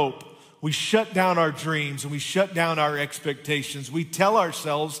our hope. We shut down our dreams, and we shut down our expectations. We tell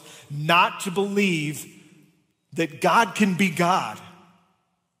ourselves not to believe that God can be God.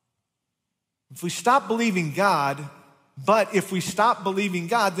 If we stop believing God,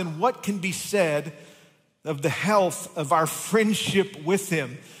 then what can be said of the health of our friendship with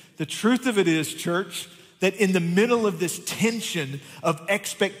him. The truth of it is, church, that in the middle of this tension of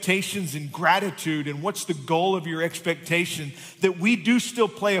expectations and gratitude and what's the goal of your expectation, that we do still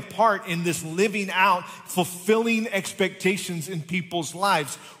play a part in this living out, fulfilling expectations in people's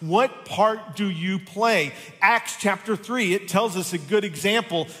lives. What part do you play? Acts chapter 3, it tells us a good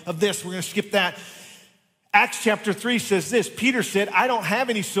example of this. We're going to skip that. Acts chapter 3 says this, Peter said, I don't have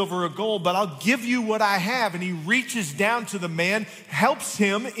any silver or gold, but I'll give you what I have. And he reaches down to the man, helps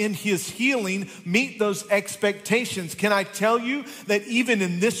him in his healing, meet those expectations. Can I tell you that even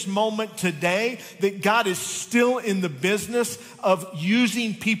in this moment today, that God is still in the business of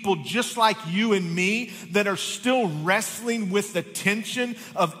using people just like you and me that are still wrestling with the tension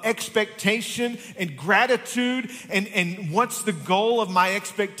of expectation and gratitude and what's the goal of my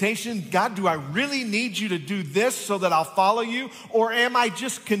expectation? God, do I really need you to do this so that I'll follow you? Or am I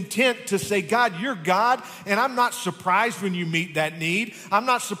just content to say, God, you're God, and I'm not surprised when you meet that need. I'm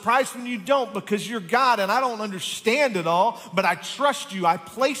not surprised when you don't because you're God and I don't understand it all, but I trust you. I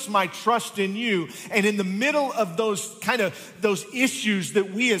place my trust in you. And in the middle of those issues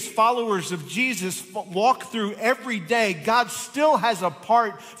that we as followers of Jesus walk through every day, God still has a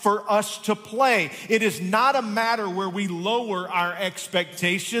part for us to play. It is not a matter where we lower our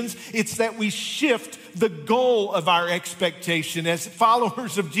expectations. It's that we shift the goal of our expectation. As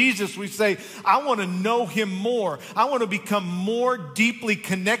followers of Jesus, we say, I want to know him more. I want to become more deeply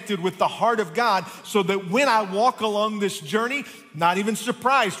connected with the heart of God so that when I walk along this journey, not even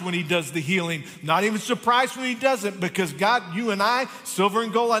surprised when he does the healing, not even surprised when he doesn't, because God, you and I, silver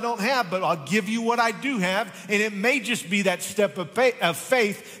and gold I don't have, but I'll give you what I do have. And it may just be that step of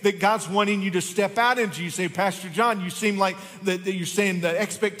faith that God's wanting you to step out into. You say, Pastor John, you seem like that you're saying the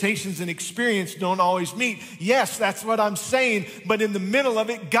expectations and experience don't always meet. Yes, that's what I'm saying. But in the middle of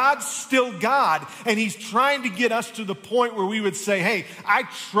it, God's still God. And he's trying to get us to the point where we would say, hey, I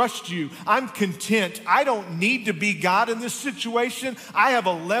trust you. I'm content. I don't need to be God in this situation. I have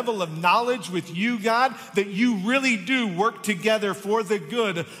a level of knowledge with you, God, that you really do work together for the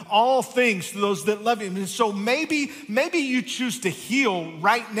good, all things to those that love him. And so maybe you choose to heal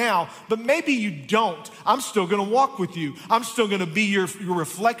right now, but maybe you don't. I'm still going to walk with you. I'm still going to be your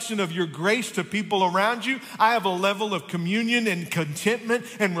reflection of your grace to people around you. I have a level of communion and contentment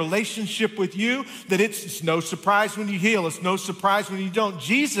and relationship with you that it's no surprise when you heal. It's no surprise when you don't.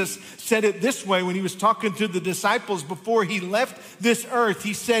 Jesus said it this way when he was talking to the disciples before he left this earth.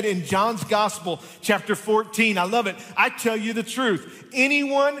 He said in John's Gospel, chapter 14, I love it. I tell you the truth.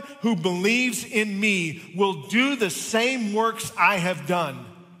 Anyone who believes in me will do the same works I have done.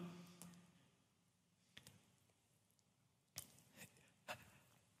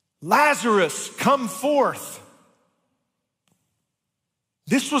 Lazarus, come forth.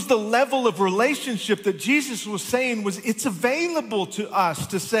 This was the level of relationship that Jesus was saying it's available to us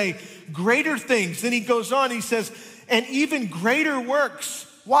to say greater things. Then he goes on, he says, and even greater works.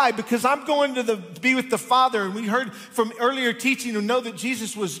 Why? Because I'm going to be with the Father. And we heard from earlier teaching to know that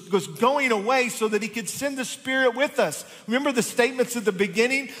Jesus was going away so that he could send the Spirit with us. Remember the statements at the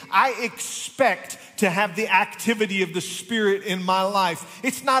beginning? I expect to have the activity of the Spirit in my life.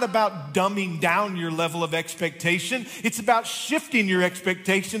 It's not about dumbing down your level of expectation. It's about shifting your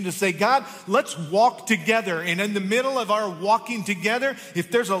expectation to say, God, let's walk together. And in the middle of our walking together,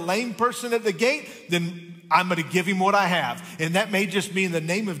 if there's a lame person at the gate, then I'm going to give him what I have. And that may just be in the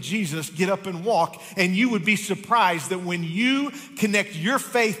name of Jesus, get up and walk. And you would be surprised that when you connect your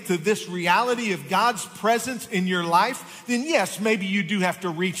faith to this reality of God's presence in your life, then yes, maybe you do have to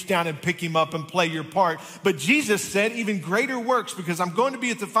reach down and pick him up and play your part. But Jesus said, even greater works, because I'm going to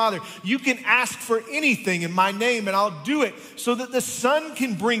be at the Father. You can ask for anything in my name and I'll do it so that the Son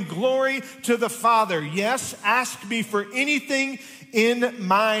can bring glory to the Father. Yes, ask me for anything in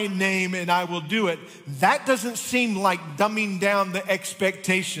my name and I will do it. That doesn't seem like dumbing down the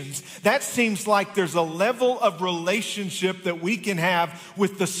expectations. That seems like there's a level of relationship that we can have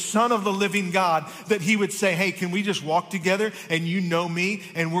with the Son of the living God that he would say, hey, can we just walk together and you know me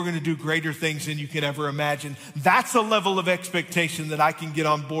and we're going to do greater things than you could ever imagine. That's a level of expectation that I can get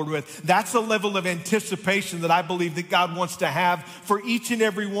on board with. That's a level of anticipation that I believe that God wants to have for each and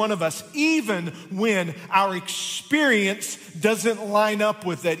every one of us, even when our experience doesn't line up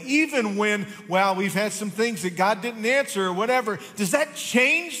with it. Even when, well, we've had some some things that God didn't answer or whatever. Does that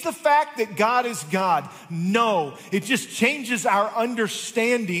change the fact that God is God? No. It just changes our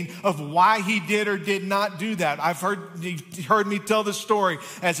understanding of why he did or did not do that. You've heard me tell the story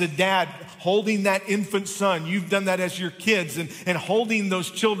as a dad holding that infant son. You've done that as your kids and holding those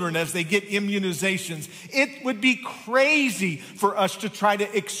children as they get immunizations. It would be crazy for us to try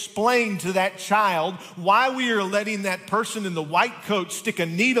to explain to that child why we are letting that person in the white coat stick a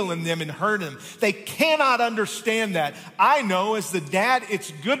needle in them and hurt them. They cannot understand that. I know as the dad,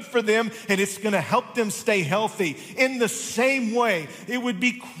 it's good for them and it's going to help them stay healthy. In the same way, it would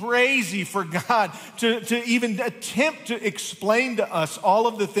be crazy for God to even attempt to explain to us all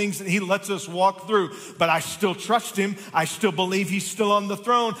of the things that he lets us walk through. But I still trust him. I still believe he's still on the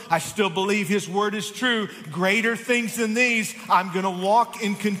throne. I still believe his word is true. Greater things than these, I'm going to walk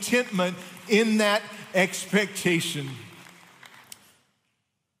in contentment in that expectation.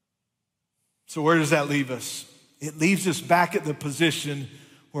 So where does that leave us? It leaves us back at the position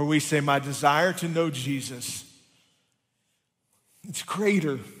where we say, my desire to know Jesus, it's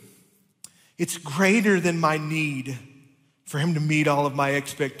greater. It's greater than my need for him to meet all of my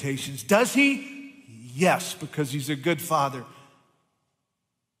expectations. Does he? Yes, because he's a good father.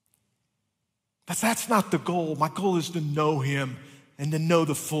 But that's not the goal. My goal is to know him and to know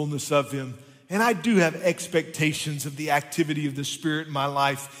the fullness of him. And I do have expectations of the activity of the Spirit in my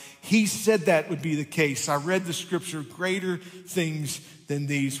life. He said that would be the case. I read the scripture, greater things than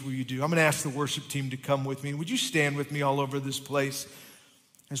these will you do. I'm going to ask the worship team to come with me. Would you stand with me all over this place?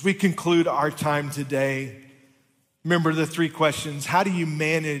 As we conclude our time today, remember the three questions. How do you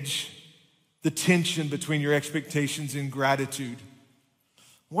manage the tension between your expectations and gratitude?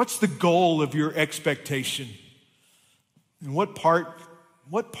 What's the goal of your expectation? And what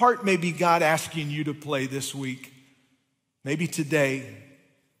part may be God asking you to play this week? Maybe today,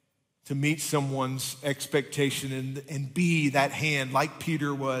 to meet someone's expectation and be that hand like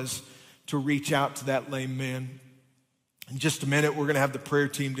Peter was to reach out to that lame man. In just a minute, we're going to have the prayer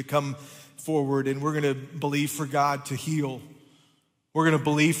team to come forward and we're going to believe for God to heal. We're going to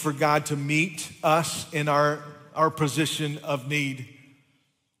believe for God to meet us in our position of need.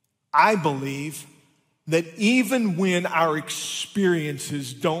 I believe that even when our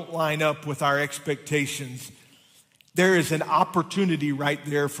experiences don't line up with our expectations, there is an opportunity right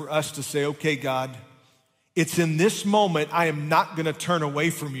there for us to say, okay, God, it's in this moment I am not going to turn away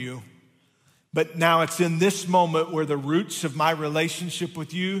from you, but now it's in this moment where the roots of my relationship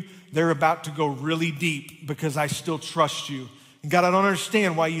with you, they're about to go really deep because I still trust you. And God, I don't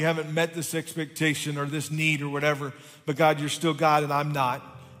understand why you haven't met this expectation or this need or whatever, but God, you're still God and I'm not.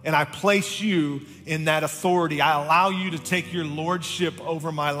 And I place you in that authority. I allow you to take your lordship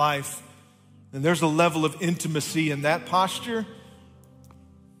over my life. And there's a level of intimacy in that posture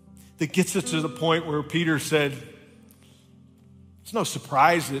that gets us to the point where Peter said, it's no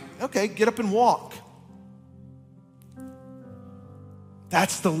surprise that, okay, get up and walk.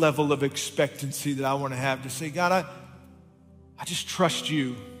 That's the level of expectancy that I want to have, to say, God, I just trust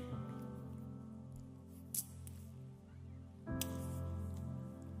you.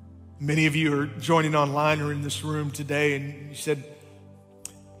 Many of you are joining online or in this room today, and you said,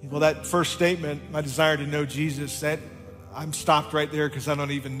 well, that first statement, my desire to know Jesus, that I'm stopped right there because I don't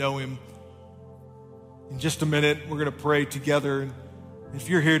even know him. In just a minute, we're going to pray together. And if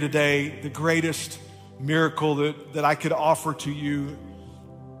you're here today, the greatest miracle that I could offer to you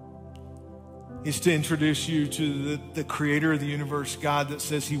is to introduce you to the creator of the universe, God, that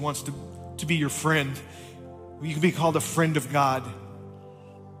says he wants to be your friend. You can be called a friend of God.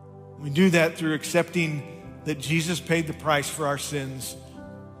 We do that through accepting that Jesus paid the price for our sins.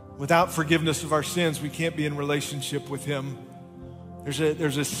 Without forgiveness of our sins, we can't be in relationship with him. There's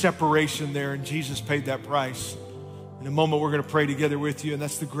a separation there, and Jesus paid that price. In a moment, we're going to pray together with you, and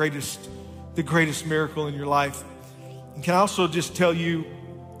that's the greatest miracle in your life. And can I also just tell you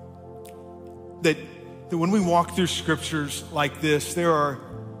that when we walk through scriptures like this, I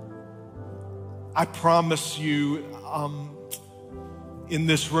promise you, in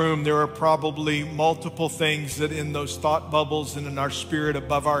this room, there are probably multiple things that in those thought bubbles and in our spirit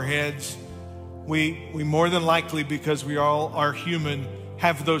above our heads, we more than likely, because we all are human,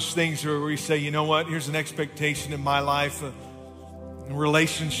 have those things where we say, you know what, here's an expectation in my life, a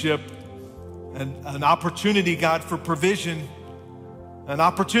relationship, an opportunity, God, for provision, an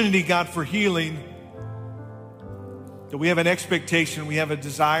opportunity, God, for healing. That we have an expectation, we have a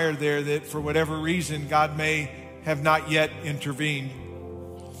desire there that for whatever reason, God may have not yet intervened.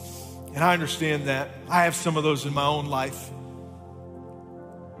 And I understand that. I have some of those in my own life.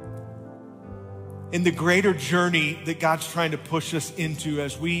 in the greater journey that God's trying to push us into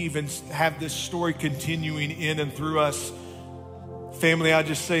as we even have this story continuing in and through us. Family, I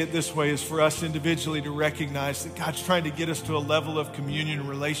just say it this way, is for us individually to recognize that God's trying to get us to a level of communion and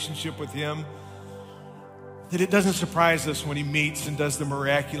relationship with Him that it doesn't surprise us when He meets and does the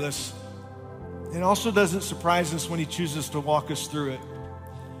miraculous. It also doesn't surprise us when He chooses to walk us through it.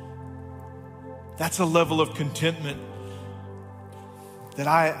 That's a level of contentment that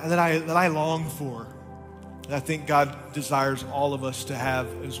I long for, that I think God desires all of us to have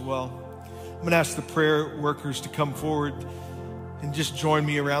as well. I'm going to ask the prayer workers to come forward and just join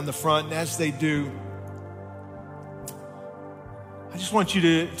me around the front. And as they do, I just want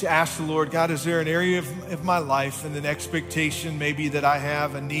you to ask the Lord, God, is there an area of my life and an expectation maybe that I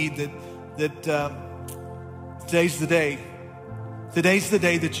have, a need that today's the day. Today's the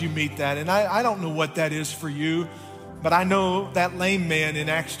day that you meet that. And I don't know what that is for you, but I know that lame man in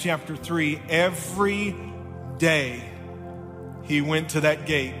Acts chapter 3, every day he went to that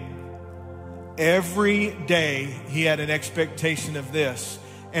gate. Every day he had an expectation of this.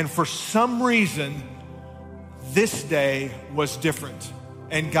 And for some reason, this day was different.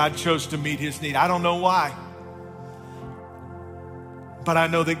 And God chose to meet his need. I don't know why. But I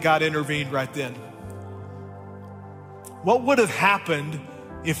know that God intervened right then. What would have happened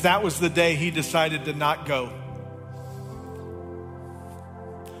if that was the day he decided to not go?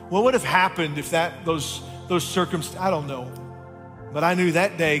 What would have happened if those circumstances, I don't know. But I knew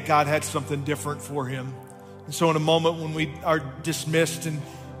that day God had something different for him. And so in a moment when we are dismissed and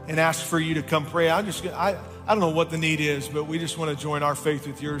ask for you to come pray, I don't know what the need is, but we just want to join our faith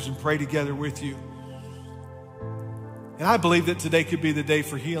with yours and pray together with you. And I believe that today could be the day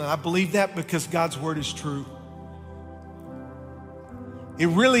for healing. I believe that because God's word is true. It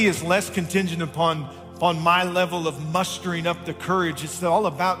really is less contingent upon my level of mustering up the courage. It's all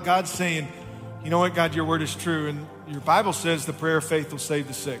about God saying, you know what, God, your word is true. And your Bible says the prayer of faith will save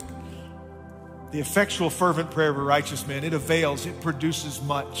the sick. The effectual, fervent prayer of a righteous man, it avails, it produces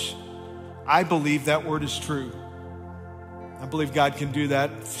much. I believe that word is true. I believe God can do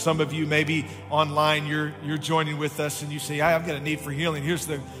that. Some of you maybe online, you're joining with us and you say, I've got a need for healing. Here's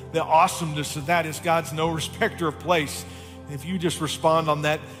the awesomeness of that is God's no respecter of place. If you just respond on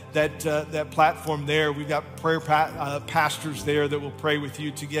that platform there, we've got prayer pastors there that will pray with you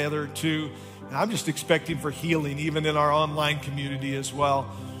together too. And I'm just expecting for healing even in our online community as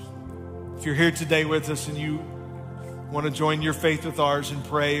well. If you're here today with us and you want to join your faith with ours and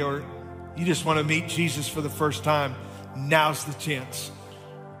pray, or you just want to meet Jesus for the first time, now's the chance.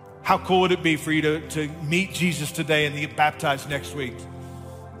 How cool would it be for you to meet Jesus today and get baptized next week?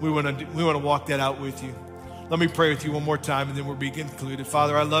 We want to walk that out with you. Let me pray with you one more time and then we'll be concluded.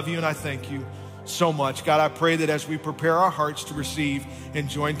 Father, I love you and I thank you so much. God, I pray that as we prepare our hearts to receive and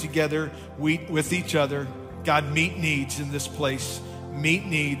join together with each other, God, meet needs in this place. Meet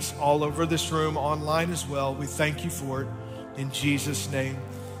needs all over this room, online as well. We thank you for it in Jesus' name.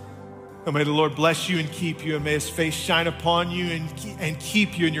 And may the Lord bless you and keep you, and may his face shine upon you and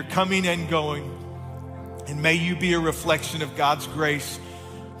keep you in your coming and going. And may you be a reflection of God's grace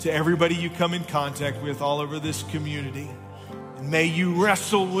to everybody you come in contact with all over this community. And may you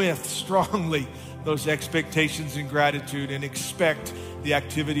wrestle with strongly those expectations and gratitude and expect the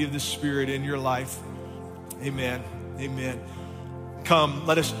activity of the Spirit in your life. Amen. Amen. Come,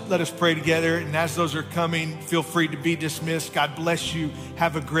 let us pray together. And as those are coming, feel free to be dismissed. God bless you.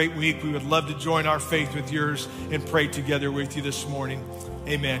 Have a great week. We would love to join our faith with yours and pray together with you this morning.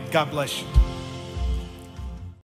 Amen. God bless you.